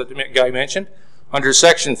vehicles that the guy mentioned, under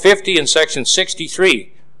Section 50 and Section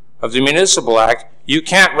 63 of the Municipal Act, you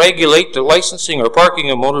can't regulate the licensing or parking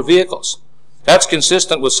of motor vehicles. That's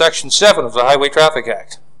consistent with Section 7 of the Highway Traffic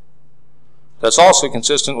Act. That's also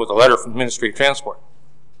consistent with a letter from the Ministry of Transport.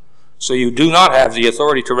 So you do not have the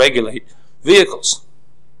authority to regulate vehicles.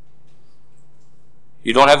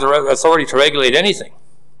 You don't have the authority to regulate anything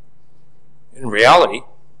in reality,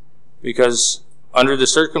 because under the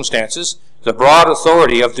circumstances, the broad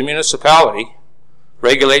authority of the municipality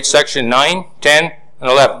regulates Section 9, 10, and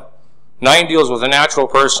 11. 9 deals with a natural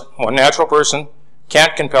person. One natural person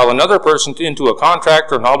can't compel another person into a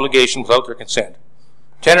contract or an obligation without their consent.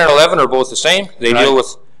 10 and 11 are both the same. They deal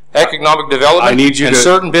with economic development and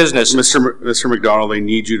certain businesses. Mr. McDonald, I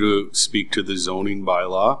need you to speak to the zoning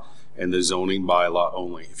bylaw and the zoning bylaw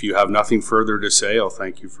only. If you have nothing further to say, I'll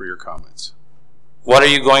thank you for your comments. What are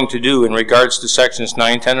you going to do in regards to Sections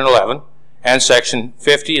 9, 10, and 11 and Section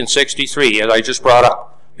 50 and 63, as I just brought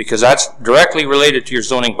up? because that's directly related to your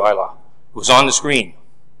zoning bylaw. It was on the screen.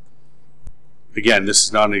 Again, this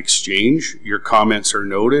is not an exchange. Your comments are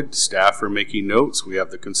noted. Staff are making notes. We have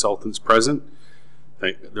the consultants present.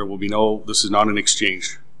 There will be no, this is not an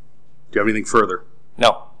exchange. Do you have anything further?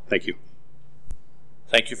 No. Thank you.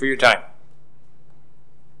 Thank you for your time.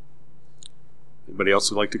 Anybody else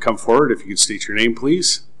would like to come forward? If you could state your name,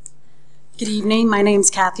 please. Good evening. My name's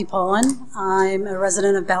Kathy Poland. I'm a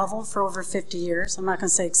resident of Belleville for over 50 years. I'm not going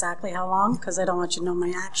to say exactly how long because I don't want you to know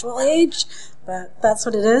my actual age, but that's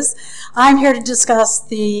what it is. I'm here to discuss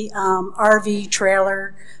the RV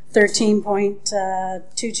trailer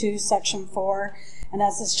 13.22 section 4. And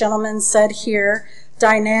as this gentleman said here,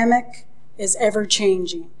 dynamic is ever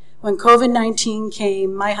changing. When COVID-19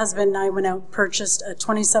 came, my husband and I went out and purchased a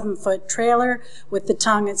 27-foot trailer. With the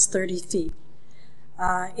tongue, it's 30 feet.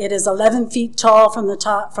 It is 11 feet tall from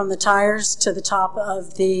the tires to the top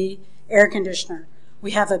of the air conditioner. We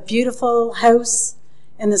have a beautiful house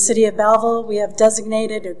in the city of Belleville. We have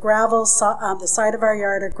designated a gravel on the side of our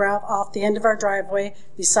yard, off the end of our driveway,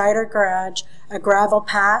 beside our garage, a gravel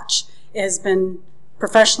patch. It has been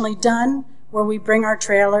professionally done where we bring our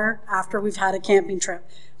trailer after we've had a camping trip.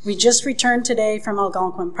 We just returned today from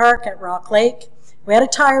Algonquin Park at Rock Lake. We had a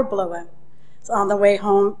tire blowout on the way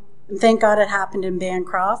home. And thank God it happened in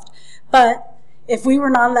Bancroft. But if we were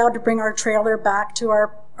not allowed to bring our trailer back to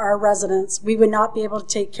our residence, we would not be able to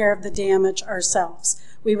take care of the damage ourselves.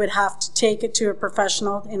 We would have to take it to a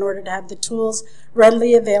professional in order to have the tools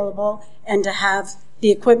readily available and to have the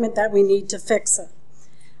equipment that we need to fix it.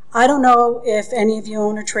 I don't know if any of you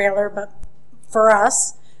own a trailer, but for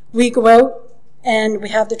us, we go out and we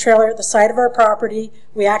have the trailer at the side of our property.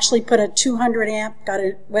 We actually put a 200 amp, got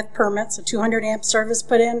it with permits, a 200 amp service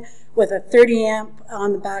put in with a 30 amp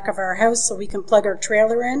on the back of our house so we can plug our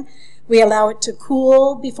trailer in. We allow it to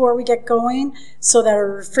cool before we get going so that our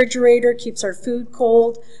refrigerator keeps our food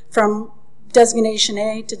cold from designation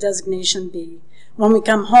A to designation B. When we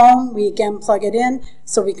come home, we again plug it in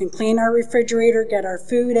so we can clean our refrigerator, get our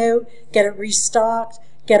food out, get it restocked,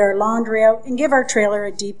 get our laundry out, and give our trailer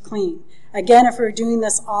a deep clean. Again, if we were doing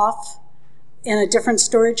this off in a different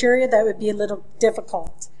storage area, that would be a little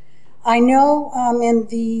difficult. I know in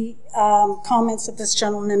the comments that this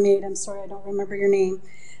gentleman made, I'm sorry, I don't remember your name,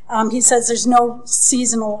 he says there's no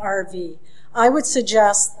seasonal RV. I would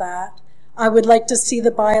suggest that I would like to see the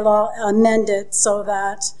bylaw amended so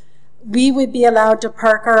that we would be allowed to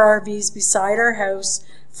park our RVs beside our house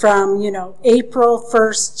from, April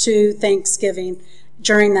 1st to Thanksgiving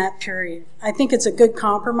during that period. I think it's a good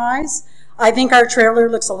compromise. I think our trailer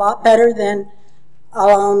looks a lot better than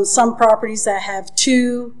some properties that have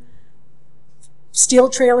 2 steel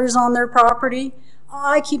trailers on their property.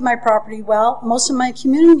 I keep my property well. Most of my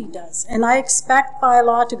community does. And I expect by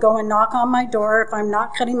law to go and knock on my door if I'm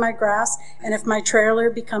not cutting my grass and if my trailer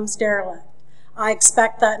becomes derelict. I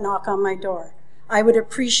expect that knock on my door. I would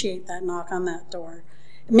appreciate that knock on that door.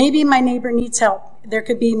 Maybe my neighbor needs help. There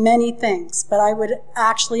could be many things, but I would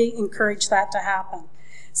actually encourage that to happen.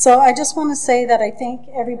 So I just want to say that I thank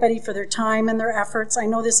everybody for their time and their efforts. I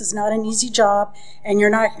know this is not an easy job, and you're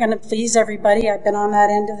not going to please everybody. I've been on that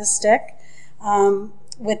end of the stick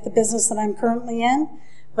with the business that I'm currently in,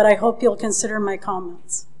 but I hope you'll consider my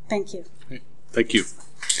comments. Thank you. Okay. Thank you.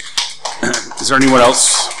 Is there anyone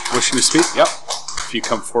else wishing to speak? Yep. If you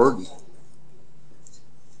come forward.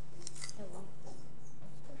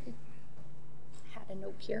 Had a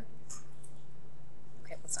note here.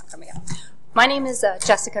 Okay, that's not coming up. My name is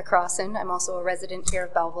Jessica Crossan. I'm also a resident here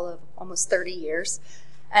of Belleville of almost 30 years.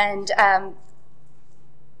 And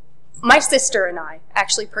my sister and I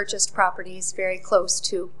actually purchased properties very close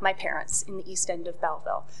to my parents in the east end of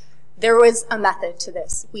Belleville. There was a method to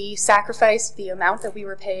this. We sacrificed the amount that we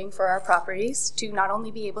were paying for our properties to not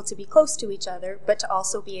only be able to be close to each other, but to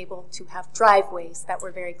also be able to have driveways that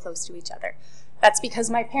were very close to each other. That's because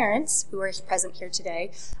my parents, who are present here today,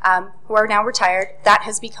 who are now retired, that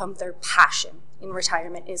has become their passion in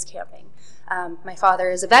retirement is camping. My father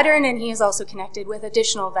is a veteran, and he is also connected with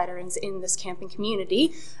additional veterans in this camping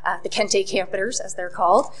community, the Kente Campers, as they're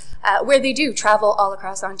called, where they do travel all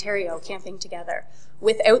across Ontario camping together.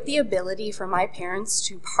 Without the ability for my parents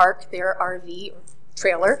to park their RV or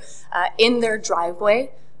trailer in their driveway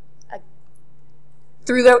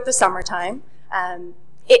throughout the summertime,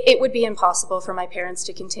 it would be impossible for my parents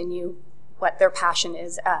to continue what their passion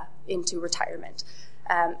is into retirement.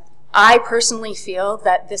 I personally feel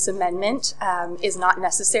that this amendment is not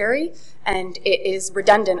necessary, and it is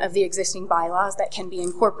redundant of the existing bylaws that can be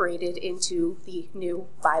incorporated into the new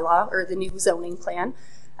bylaw or the new zoning plan.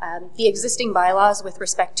 The existing bylaws with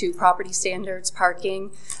respect to property standards,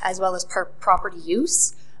 parking, as well as property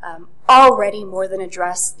use, already more than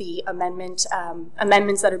address the amendments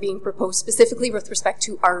that are being proposed specifically with respect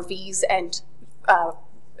to RVs and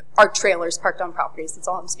our trailers parked on properties. That's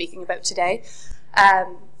all I'm speaking about today.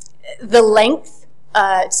 The length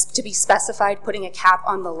to be specified, putting a cap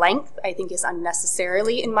on the length, I think is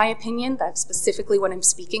unnecessarily, in my opinion. That's specifically what I'm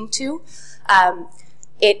speaking to.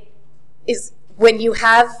 It is when you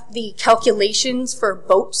have the calculations for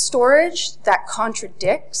boat storage that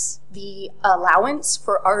contradicts the allowance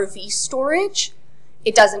for RV storage,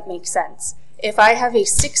 it doesn't make sense. If I have a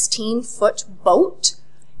 16-foot boat,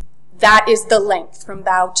 that is the length from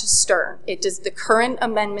bow to stern. The current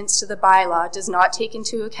amendments to the bylaw does not take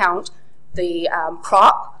into account the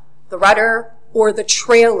prop, the rudder, or the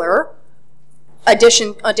trailer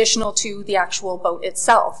additional to the actual boat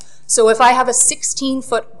itself. So if I have a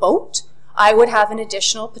 16-foot boat, I would have an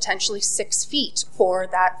additional potentially 6 feet for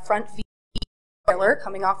that front trailer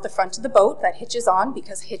coming off the front of the boat that hitches on,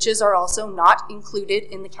 because hitches are also not included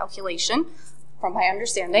in the calculation, from my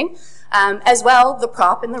understanding. As well, the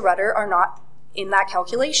prop and the rudder are not in that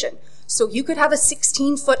calculation. So you could have a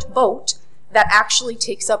 16-foot boat that actually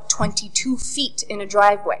takes up 22 feet in a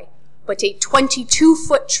driveway, but a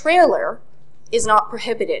 22-foot trailer is not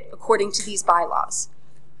prohibited according to these bylaws.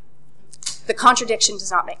 The contradiction does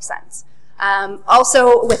not make sense.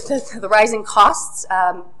 Also, with the rising costs,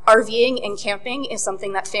 RVing and camping is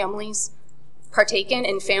something that families partake in,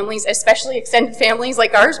 and families, especially extended families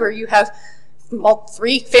like ours, where you have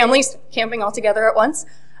 3 families camping all together at once.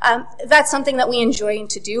 That's something that we enjoy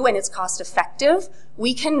to do, and it's cost effective.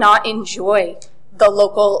 We cannot enjoy the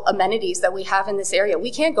local amenities that we have in this area.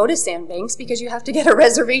 We can't go to Sandbanks because you have to get a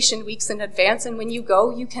reservation weeks in advance, and when you go,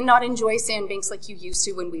 you cannot enjoy Sandbanks like you used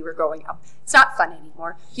to when we were growing up. It's not fun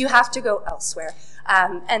anymore. You have to go elsewhere.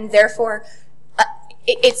 And therefore,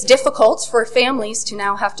 it's difficult for families to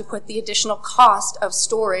now have to put the additional cost of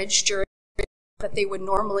storage during that they would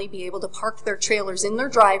normally be able to park their trailers in their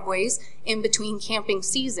driveways in between camping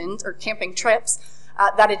seasons or camping trips,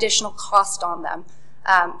 that additional cost on them.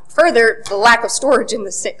 Further, the lack of storage in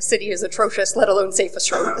the city is atrocious, let alone safe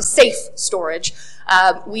storage.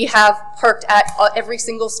 We have parked at every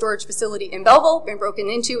single storage facility in Belleville, been broken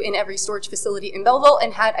into in every storage facility in Belleville,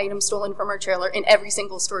 and had items stolen from our trailer in every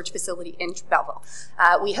single storage facility in Belleville.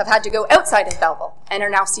 We have had to go outside of Belleville and are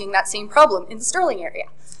now seeing that same problem in the Sterling area.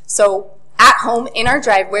 So at home in our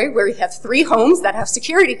driveway, where we have 3 homes that have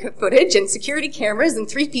security footage and security cameras and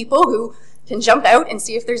 3 people who can jump out and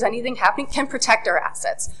see if there's anything happening, can protect our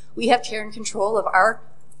assets. We have care and control of our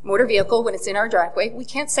motor vehicle when it's in our driveway. We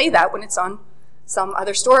can't say that when it's on some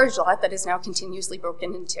other storage lot that is now continuously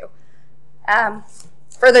broken into.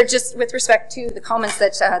 Further, just with respect to the comments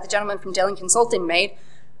that the gentleman from Dillon Consulting made,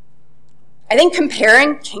 I think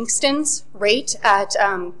comparing Kingston's rate at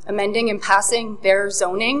amending and passing their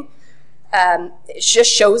zoning it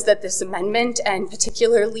just shows that this amendment, and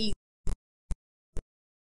particularly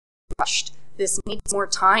rushed. This needs more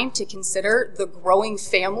time to consider the growing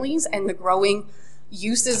families and the growing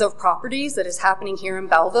uses of properties that is happening here in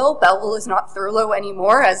Belleville. Belleville is not Thurlow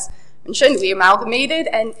anymore, as mentioned. We amalgamated,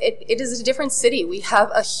 and it is a different city. We have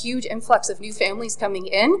a huge influx of new families coming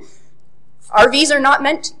in. RVs are not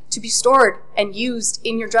meant to be stored and used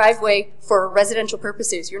in your driveway for residential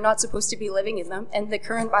purposes. You're not supposed to be living in them, and the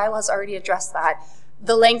current bylaws already address that.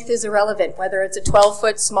 The length is irrelevant, whether it's a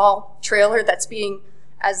 12-foot small trailer that's being,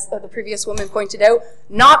 as the previous woman pointed out,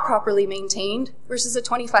 not properly maintained versus a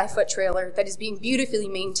 25-foot trailer that is being beautifully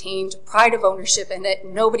maintained, pride of ownership in it,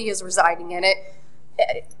 nobody is residing in it.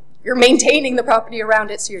 You're maintaining the property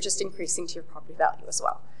around it, so you're just increasing to your property value as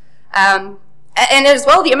well. And as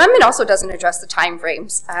well, the amendment also doesn't address the time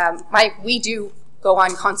frames. We do go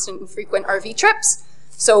on constant and frequent RV trips.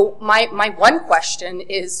 So my one question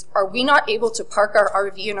is, are we not able to park our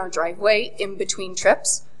RV in our driveway in between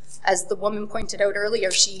trips? As the woman pointed out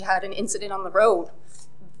earlier, she had an incident on the road.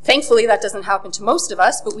 Thankfully, that doesn't happen to most of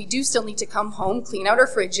us, but we do still need to come home, clean out our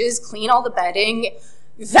fridges, clean all the bedding,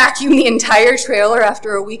 vacuum the entire trailer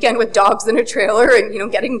after a weekend with dogs in a trailer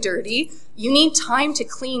and getting dirty. You need time to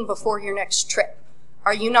clean before your next trip.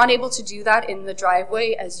 Are you not able to do that in the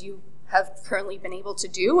driveway as you have currently been able to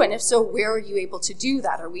do? And if so, where are you able to do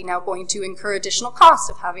that? Are we now going to incur additional costs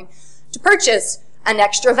of having to purchase an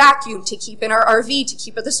extra vacuum to keep in our RV, to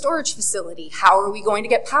keep at the storage facility? How are we going to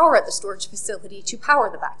get power at the storage facility to power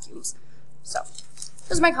the vacuums? So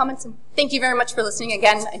those are my comments, and thank you very much for listening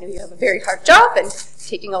again. I know you have a very hard job and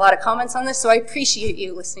taking a lot of comments on this, so I appreciate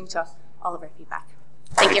you listening to all of our feedback.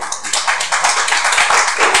 Thank you.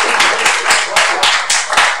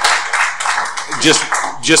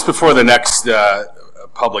 just before the next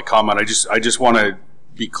public comment, I just want to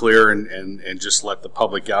be clear and just let the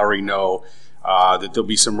public gallery know that there'll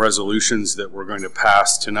be some resolutions that we're going to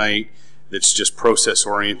pass tonight that's just process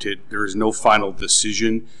oriented. There is no final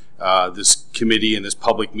decision. This committee and this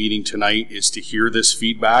public meeting tonight is to hear this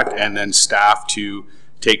feedback and then staff to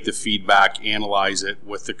take the feedback, analyze it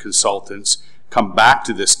with the consultants, come back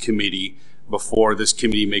to this committee before this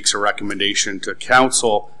committee makes a recommendation to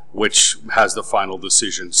council, which has the final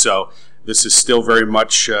decision. So this is still very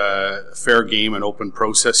much fair game and open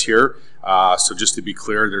process here. So just to be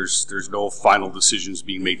clear, there's no final decisions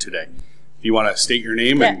being made today. If you want to state your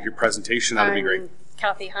name and your presentation, that'd be great.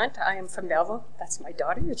 Kathy Hunt. I am from Belleville. That's my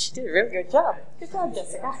daughter, and she did a really good job. Good job,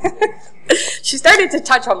 Jessica. She started to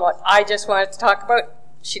touch on what I just wanted to talk about.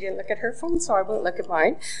 She didn't look at her phone, so I won't look at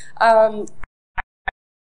mine.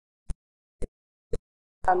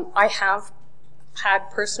 I have had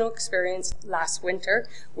personal experience last winter.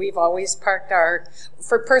 We've always parked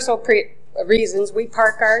for personal reasons, we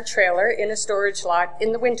park our trailer in a storage lot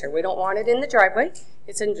in the winter. We don't want it in the driveway.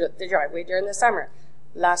 It's in the driveway during the summer.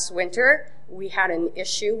 Last winter, we had an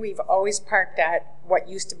issue. We've always parked at what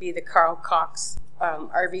used to be the Carl Cox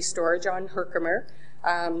RV storage on Herkimer,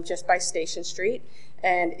 just by Station Street.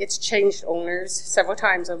 And it's changed owners several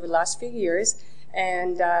times over the last few years.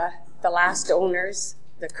 And the last owners,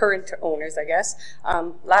 the current owners, I guess,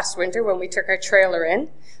 last winter when we took our trailer in,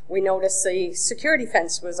 we noticed the security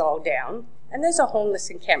fence was all down, and there's a homeless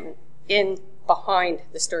encampment in behind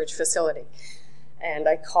the storage facility. And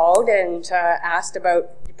I called and asked about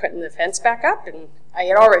putting the fence back up, and I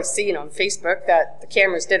had already seen on Facebook that the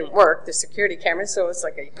cameras didn't work, the security cameras, so it's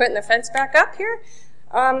like, are you putting the fence back up here?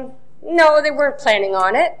 No, they weren't planning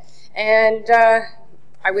on it, and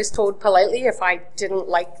I was told politely if I didn't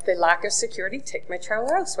like the lack of security, take my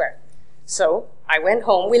trailer elsewhere. So I went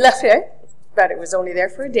home, we left it, but it was only there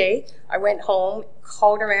for a day. I went home,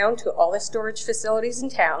 called around to all the storage facilities in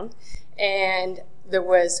town, and there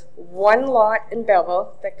was one lot in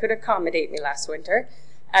Belleville that could accommodate me last winter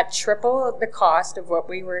at triple the cost of what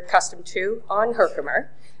we were accustomed to on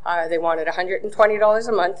Herkimer. They wanted $120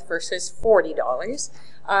 a month versus $40.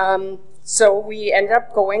 So we ended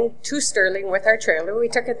up going to Sterling with our trailer. We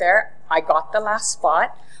took it there. I got the last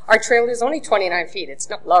spot. Our trailer is only 29 feet. It's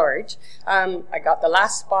not large. I got the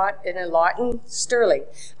last spot in a lot in Sterling.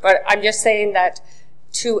 But I'm just saying that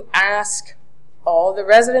to ask all the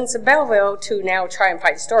residents of Belleville to now try and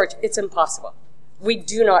find storage, it's impossible. We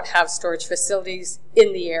do not have storage facilities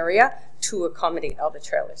in the area to accommodate all the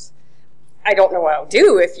trailers. I don't know what I'll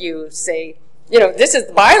do if you say, you know, this is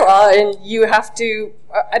the bylaw and you have to,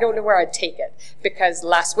 I don't know where I'd take it, because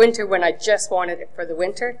last winter when I just wanted it for the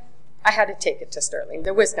winter, I had to take it to Sterling.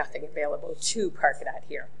 There was nothing available to park it at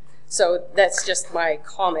here. So that's just my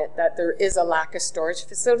comment, that there is a lack of storage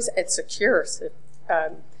facilities and secure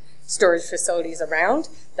storage facilities around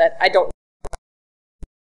that I don't.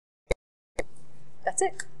 That's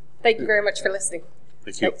it. Thank you very much for listening.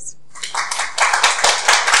 Thank you. Thanks.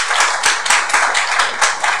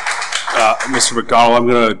 Mr. McDonald, I'm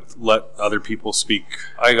going to let other people speak.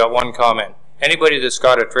 I got one comment. Anybody that's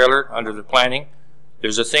got a trailer under the planning,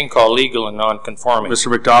 there's a thing called legal and non-conforming. Mr.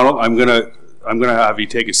 McDonald, I'm going to have you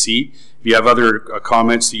take a seat. If you have other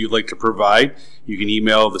comments that you'd like to provide, you can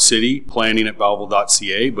email the city,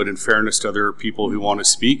 planning@belleville.ca, but in fairness to other people who want to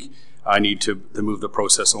speak, I need to move the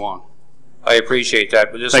process along. I appreciate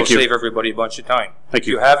that, but this will save everybody a bunch of time. Thank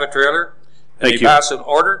you. If you have a trailer and Thank you you. pass an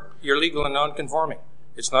order, you're legal and non-conforming.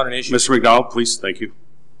 It's not an issue. Mr. McDonald, please. Thank you.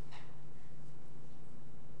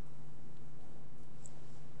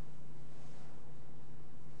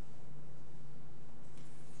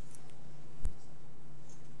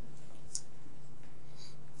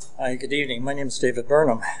 Hi, good evening. My name is David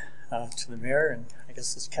Burnham. To the mayor and I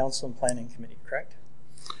guess this council and planning committee, correct?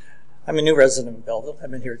 I'm a new resident of Belleville.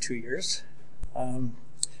 I've been here 2 years. One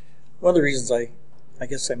of the reasons I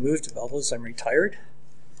guess I moved to Belleville is I'm retired,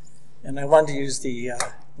 and I wanted to use the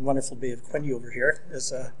wonderful Bay of Quinte over here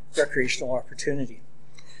as a recreational opportunity.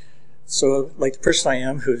 So, like the person I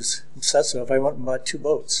am who's obsessive, I went and bought 2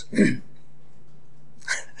 boats.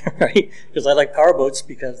 Right? Because I like power boats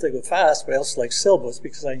because they go fast, but I also like sailboats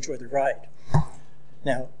because I enjoy the ride.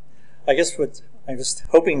 Now, I guess what I was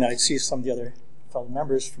hoping that I'd see some of the other fellow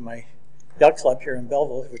members from my yacht club here in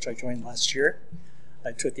Belleville, which I joined last year.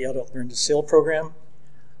 I took the Adult Learn to Sail program.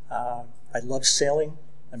 I love sailing.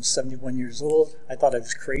 I'm 71 years old. I thought I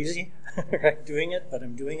was crazy doing it, but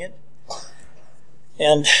I'm doing it.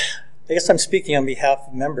 And I guess I'm speaking on behalf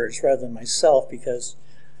of members rather than myself, because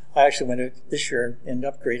I actually went this year and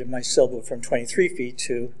upgraded my sailboat from 23 feet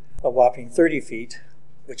to a whopping 30 feet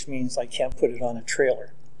which means I can't put it on a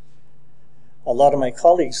trailer. A lot of my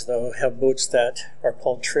colleagues, though, have boats that are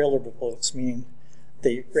called trailerable boats, meaning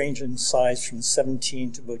they range in size from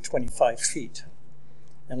 17 to about 25 feet.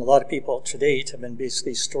 And a lot of people to date have been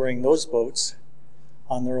basically storing those boats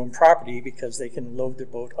on their own property because they can load their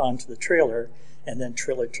boat onto the trailer and then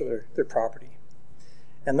trail it to their property.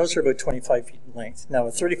 And those are about 25 feet in length. Now,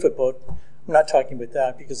 a 30-foot boat, I'm not talking about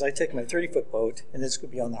that because I take my 30-foot boat and this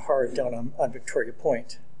could be on the hard down on Victoria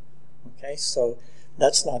Point. Okay, so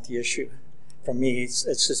that's not the issue. For me,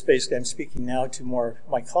 it's just basically I'm speaking now to more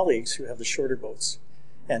my colleagues who have the shorter boats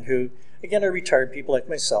and who, again, are retired people like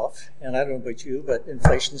myself. And I don't know about you, but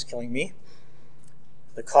inflation is killing me.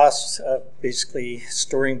 The cost of basically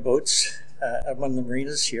storing boats at one of the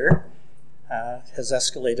marinas here has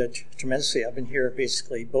escalated tremendously. I've been here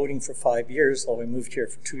basically boating for 5 years, although I moved here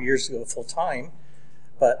 2 years ago full time.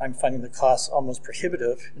 But I'm finding the costs almost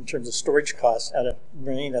prohibitive in terms of storage costs at a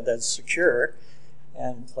marina that's secure.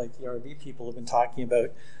 And like the RV people have been talking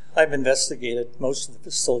about, I've investigated most of the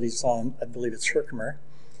facilities on, I believe it's Herkimer,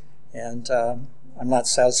 and I'm not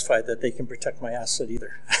satisfied that they can protect my asset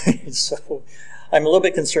either. So I'm a little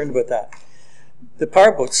bit concerned about that. The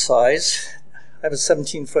powerboat size, I have a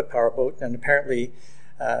 17-foot powerboat, and apparently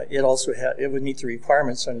it would meet the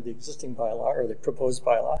requirements under the existing bylaw or the proposed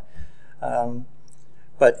bylaw.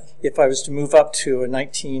 But if I was to move up to a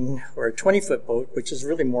 19 or a 20-foot boat, which is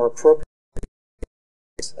really more appropriate,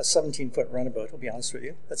 a 17-foot runabout, I'll be honest with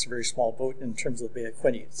you. That's a very small boat in terms of the Bay of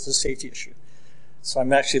Quinte. It's a safety issue. So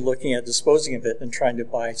I'm actually looking at disposing of it and trying to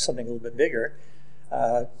buy something a little bit bigger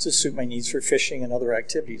to suit my needs for fishing and other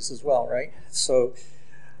activities as well, right? So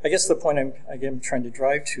I guess the point I'm trying to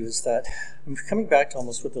drive to is that I'm coming back to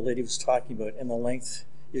almost what the lady was talking about in the length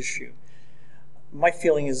issue. My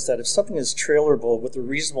feeling is that if something is trailerable with a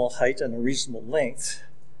reasonable height and a reasonable length,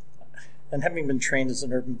 and having been trained as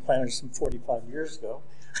an urban planner some 45 years ago,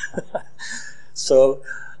 so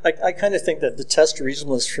I kind of think that the test of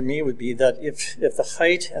reasonableness for me would be that if the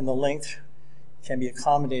height and the length can be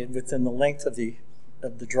accommodated within the length of the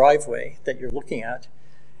driveway that you're looking at,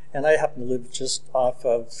 and I happen to live just off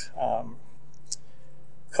of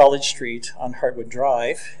College Street on Hardwood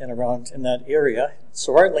Drive and around in that area,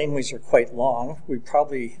 so our laneways are quite long. We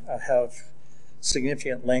probably have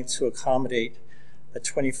significant length to accommodate a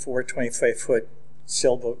 24, 25-foot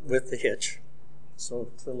sailboat with the hitch. So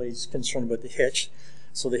the lady's concerned about the hitch.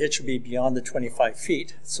 So the hitch would be beyond the 25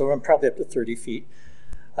 feet. So I'm probably up to 30 feet.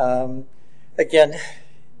 Again,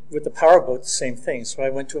 with the powerboat, the same thing. So I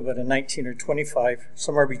went to about a 19 or 25,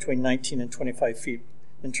 somewhere between 19 and 25 feet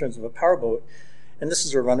in terms of a powerboat. And this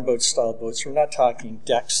is a runabout style boat. So we're not talking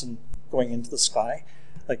decks and going into the sky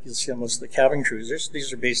like you'll see on most of the cabin cruisers.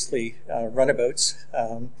 These are basically runabouts.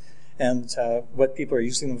 And what people are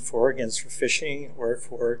using them for, again, is for fishing or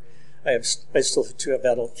for, I still have 2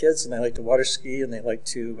 adult kids, and they like to water ski, and they like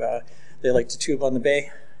to tube on the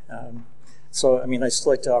bay. So, I mean, I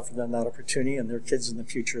still like to offer them that opportunity and their kids in the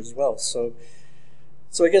future as well. So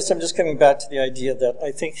I guess I'm just coming back to the idea that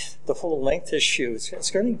I think the whole length issue,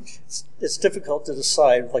 it's difficult to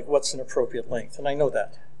decide, like, what's an appropriate length, and I know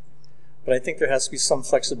that. But I think there has to be some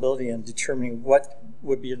flexibility in determining what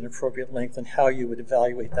would be an appropriate length and how you would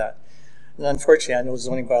evaluate that. And unfortunately, I know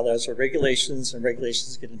zoning bylaws are regulations, and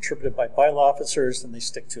regulations get interpreted by bylaw officers, and they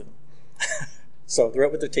stick to them. So they're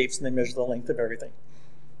out with their tapes, and they measure the length of everything.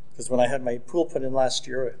 Because when I had my pool put in last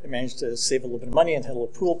year, I managed to save a little bit of money and had a little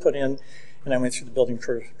pool put in, and I went through the building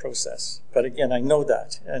process. But again, I know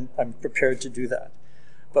that, and I'm prepared to do that.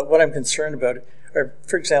 But what I'm concerned about are,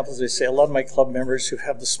 for example, as I say, a lot of my club members who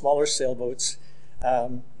have the smaller sailboats,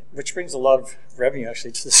 which brings a lot of revenue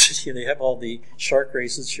actually to the city. They have all the shark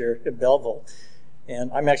races here in Belleville.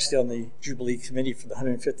 And I'm actually on the Jubilee Committee for the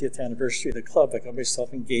 150th anniversary of the club. I got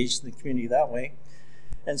myself engaged in the community that way.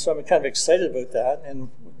 And so I'm kind of excited about that. And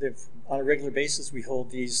on a regular basis, we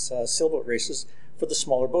hold these sailboat races for the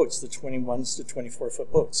smaller boats, the 21s to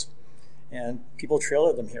 24-foot boats. And people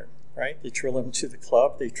trailer them here, right? They trailer them to the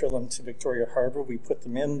club. They trailer them to Victoria Harbor. We put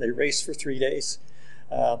them in. They race for 3 days.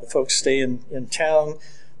 The folks stay in town.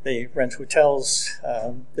 They rent hotels.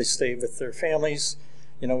 They stay with their families.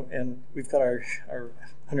 You know, and we've got our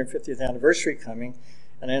 150th anniversary coming,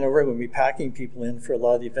 and I know we're going to be packing people in for a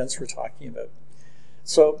lot of the events we're talking about.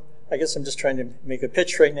 So I guess I'm just trying to make a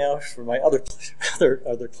pitch right now for my other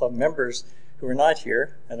club members who are not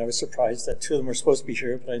here, and I was surprised that 2 of them were supposed to be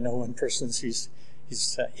here, but I know one person,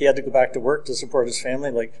 he had to go back to work to support his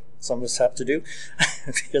family, like some of us have to do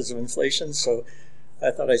because of inflation. So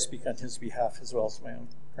I thought I'd speak on his behalf as well as my own.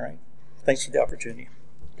 All right. Thanks for the opportunity.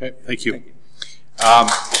 Okay. Thank you. Thank you.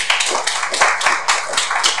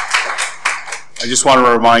 I just want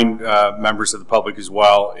to remind members of the public as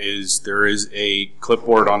well, there is a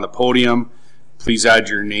clipboard on the podium. Please add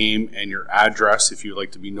your name and your address if you'd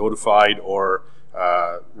like to be notified or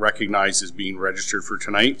recognized as being registered for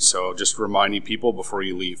tonight. So just reminding people before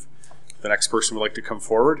you leave. The next person would like to come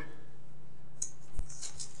forward.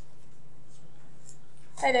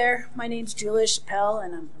 Hi there, my name's Julia Chappelle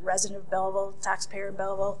and I'm a resident of Belleville, taxpayer in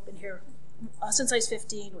Belleville. Been here since I was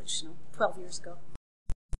 15, which 12 years ago.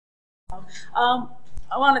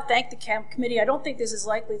 I want to thank the camp committee. I don't think this is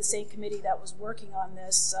likely the same committee that was working on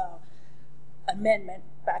this amendment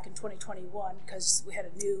back in 2021 because we had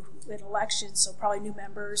an election, so probably new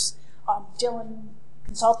members. Dylan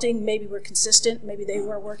Consulting, maybe we're consistent. Maybe they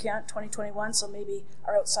were working on it in 2021, so maybe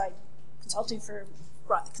our outside consulting firm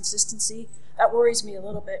brought the consistency. That worries me a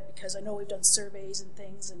little bit because I know we've done surveys and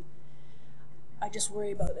things, and I just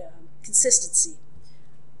worry about consistency.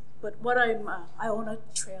 But what I own a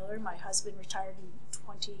trailer. My husband retired in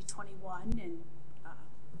 2021, and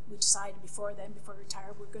we decided before we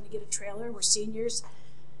retired, we're going to get a trailer. We're seniors.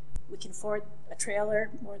 We can afford a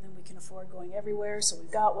trailer more than we can afford going everywhere, so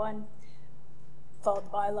we've got one. Followed the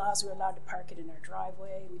bylaws. We're allowed to park it in our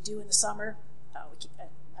driveway. We do in the summer.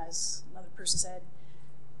 As another person said,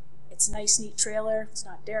 it's a nice, neat trailer. It's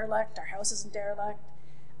not derelict. Our house isn't derelict.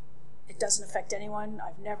 It doesn't affect anyone.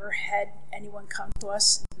 I've never had anyone come to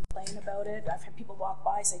us and complain about it. I've had people walk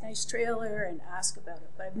by, say, nice trailer, and ask about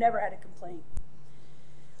it, but I've never had a complaint.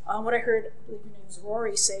 What I heard, I believe your name is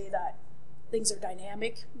Rory, say that things are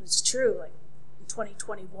dynamic. It's true. Like in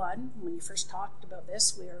 2021, when you first talked about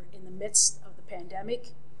this, we were in the midst of the pandemic.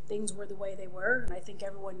 Things were the way they were, and I think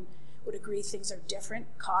everyone would agree things are different.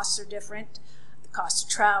 Costs are different. The cost of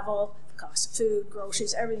travel, the cost of food,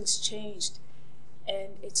 groceries, everything's changed.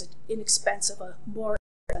 And it's an inexpensive, a more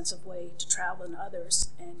expensive way to travel than others.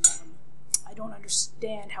 And I don't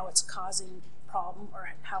understand how it's causing a problem or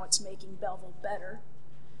how it's making Belleville better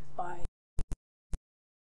by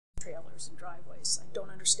trailers and driveways. I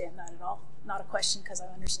don't understand that at all. Not a question because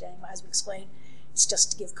I understand, as we explained, it's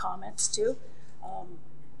just to give comments too.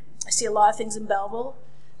 I see a lot of things in Belleville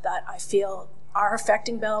that I feel are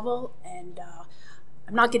affecting Belleville, and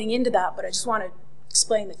I'm not getting into that, but I just want to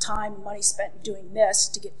explain the time and money spent doing this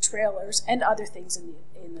to get trailers and other things in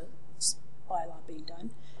the bylaw being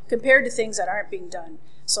done compared to things that aren't being done.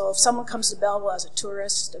 So if someone comes to Belleville as a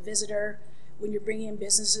tourist, a visitor, when you're bringing in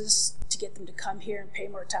businesses to get them to come here and pay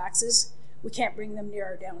more taxes, we can't bring them near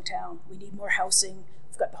our downtown. We need more housing.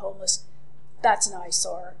 We've got the homeless. That's an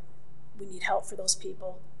eyesore. We need help for those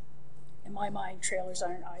people. In my mind, trailers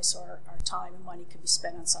aren't an eyesore. Our time and money could be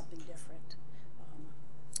spent on something different.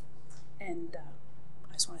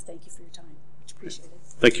 I just want to thank you for your time. Much appreciated.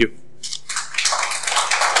 Thank you.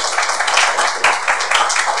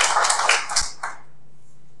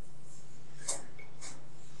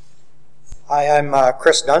 Hi, I'm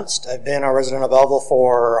Chris Dunst. I've been a resident of Belleville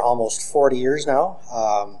for almost 40 years now.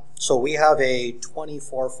 So we have a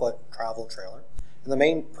 24-foot travel trailer. And the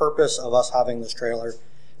main purpose of us having this trailer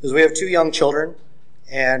is we have 2 young children,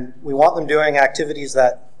 and we want them doing activities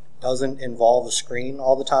that doesn't involve a screen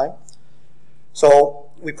all the time. So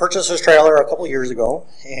we purchased this trailer a couple years ago,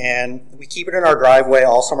 and we keep it in our driveway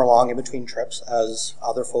all summer long in between trips, as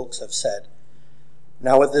other folks have said.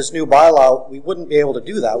 Now with this new bylaw, we wouldn't be able to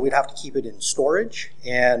do that. We'd have to keep it in storage,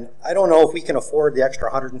 and I don't know if we can afford the extra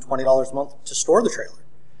 $120 a month to store the trailer.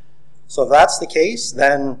 So if that's the case,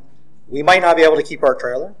 then we might not be able to keep our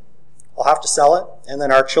trailer. We'll have to sell it, and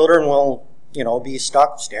then our children will, be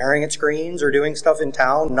stuck staring at screens or doing stuff in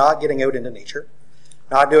town, not getting out into nature,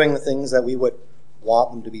 not doing the things that we would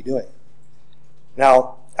want them to be doing.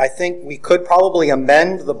 Now, I think we could probably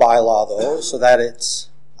amend the bylaw, though, so that it's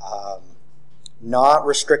not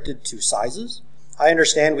restricted to sizes. I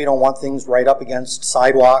understand we don't want things right up against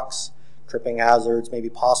sidewalks, tripping hazards, maybe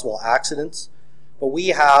possible accidents, but we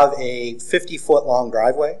have a 50-foot long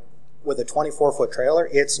driveway with a 24-foot trailer.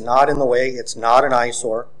 It's not in the way. It's not an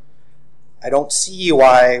eyesore. I don't see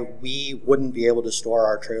why we wouldn't be able to store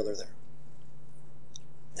our trailer there.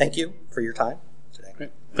 Thank you for your time today. Okay.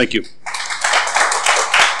 Thank you.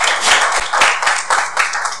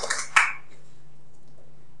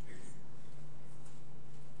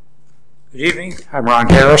 Good evening. I'm Ron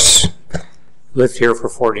Harris. Lived here for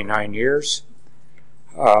 49 years.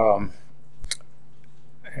 I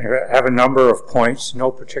have a number of points, no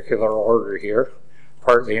particular order here,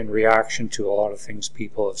 partly in reaction to a lot of things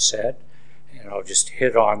people have said, and I'll just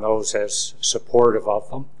hit on those as supportive of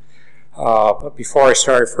them. But before I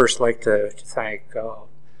start, I'd first like to thank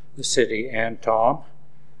the city and Tom.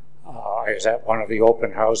 I was at one of the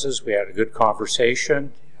open houses. We had a good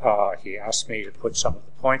conversation. He asked me to put some of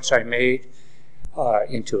the points I made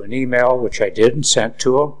into an email, which I did and sent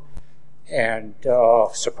to him. And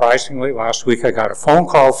surprisingly, last week I got a phone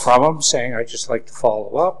call from him saying, I'd just like to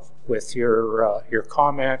follow up with your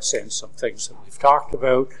comments and some things that we've talked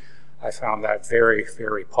about. I found that very,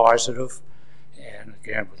 very positive. And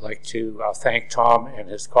again, would like to thank Tom and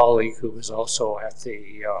his colleague who was also at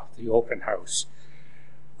the open house.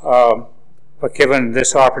 But given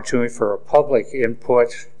this opportunity for a public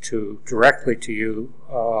input directly to you,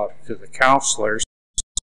 to the councillors,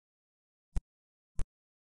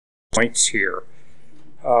 points here.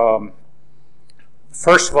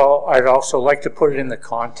 First of all, I'd also like to put it in the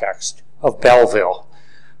context of Belleville.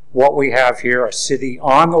 What we have here, a city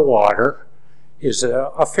on the water, is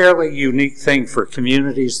a fairly unique thing for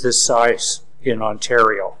communities this size in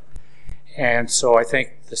Ontario. And so I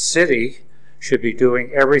think the city should be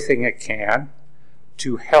doing everything it can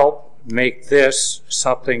to help make this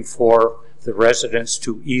something for the residents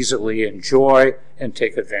to easily enjoy and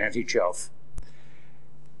take advantage of.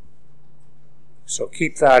 So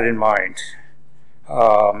keep that in mind.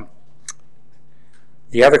 The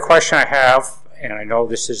other question I have, and I know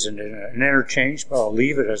this isn't an interchange, but I'll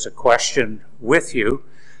leave it as a question with you.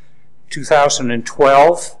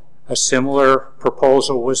 2012, a similar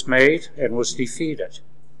proposal was made and was defeated.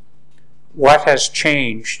 What has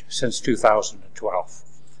changed since 2012?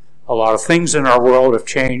 A lot of things in our world have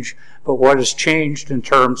changed, but what has changed in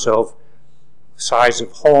terms of size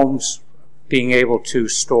of homes, being able to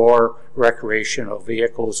store recreational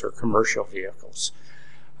vehicles or commercial vehicles?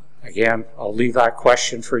 Again, I'll leave that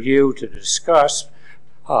question for you to discuss,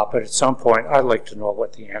 but at some point I'd like to know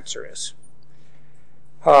what the answer is.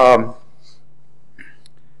 The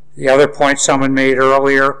other point someone made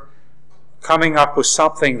earlier, coming up with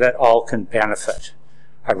something that all can benefit.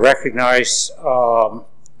 I recognize a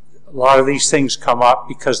lot of these things come up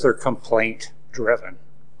because they're complaint driven.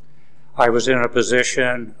 I was in a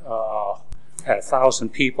position had 1,000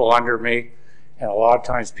 people under me, and a lot of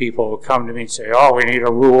times people would come to me and say, oh, we need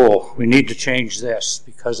a rule, we need to change this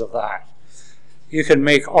because of that. You can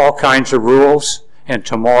make all kinds of rules, and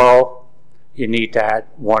tomorrow you need to add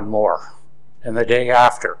one more, and the day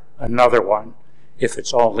after another one, if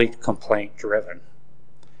it's only complaint driven.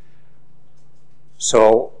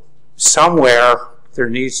 So somewhere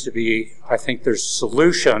there needs to be, I think there's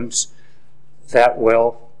solutions that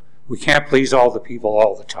we can't please all the people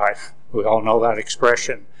all the time. We all know that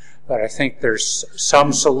expression, but I think there's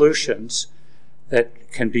some solutions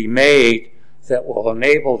that can be made that will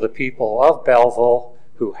enable the people of Belleville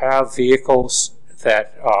who have vehicles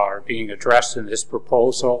that are being addressed in this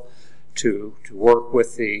proposal to work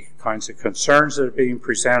with the kinds of concerns that are being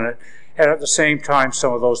presented, and at the same time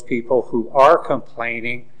some of those people who are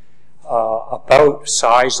complaining about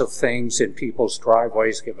size of things in people's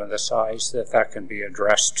driveways, given the size, that can be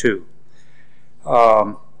addressed too.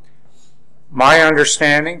 My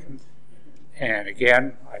understanding, and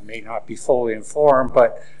again, I may not be fully informed,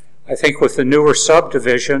 but I think with the newer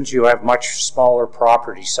subdivisions, you have much smaller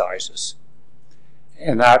property sizes.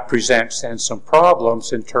 And that presents then some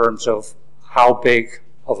problems in terms of how big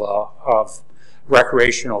of a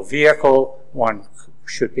recreational vehicle one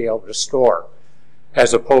should be able to store,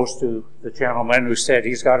 as opposed to the gentleman who said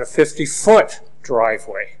he's got a 50-foot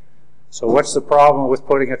driveway. So what's the problem with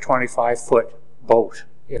putting a 25-foot boat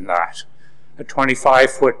in that? A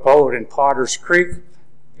 25-foot boat in Potter's Creek,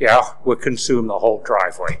 yeah, would consume the whole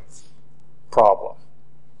driveway. Problem.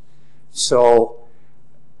 So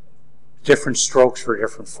different strokes for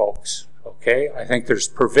different folks, okay? I think there's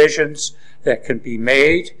provisions that can be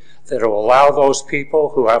made that will allow those people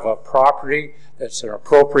who have a property that's an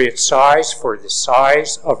appropriate size for the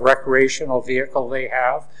size of recreational vehicle they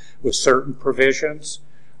have, with certain provisions.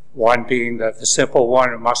 One being that the simple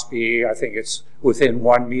one, it must be, I think it's within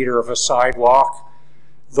 1 meter of a sidewalk.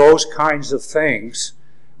 Those kinds of things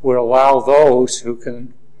would allow those who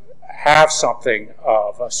can have something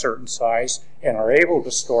of a certain size and are able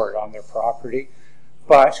to store it on their property,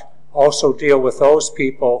 but also deal with those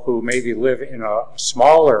people who maybe live in a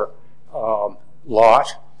smaller lot,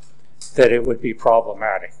 that it would be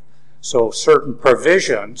problematic. So certain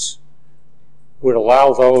provisions would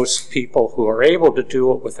allow those people who are able to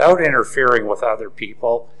do it without interfering with other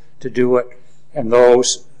people to do it, and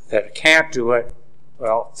those that can't do it,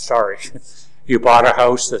 well, sorry, you bought a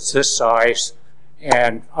house that's this size,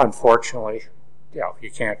 and unfortunately, yeah, you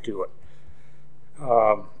can't do it.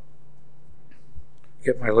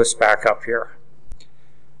 Get my list back up here.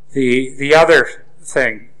 The other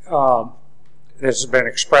thing, this has been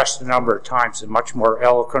expressed a number of times and much more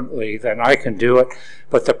eloquently than I can do it,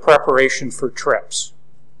 but the preparation for trips.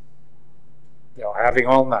 You know, having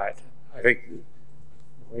all that, I think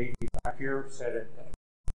lady back here said it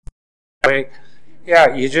that way.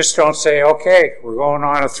 Yeah, you just don't say, okay, we're going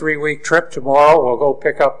on a 3-week trip tomorrow, we'll go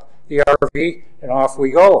pick up the RV, and off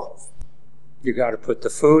we go. You got to put the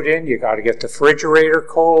food in, you got to get the refrigerator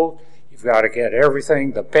cold, you've got to get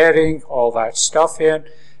everything, the bedding, all that stuff in.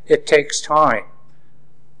 It takes time.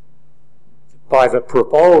 By the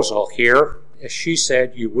proposal here, as she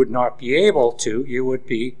said, you would not be able to, you would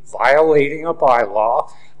be violating a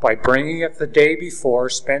bylaw by bringing it the day before,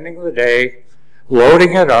 spending the day,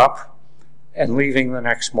 loading it up, and leaving the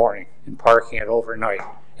next morning and parking it overnight.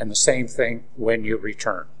 And the same thing when you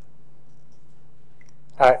return.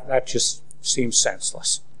 That just seems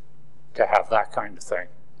senseless to have that kind of thing,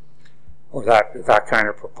 or that kind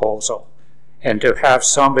of proposal. And to have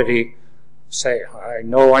somebody say, I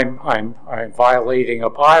know I'm violating a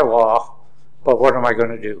bylaw, but what am I going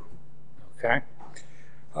to do? Okay.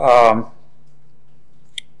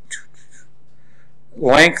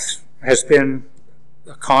 Length has been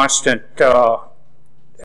a constant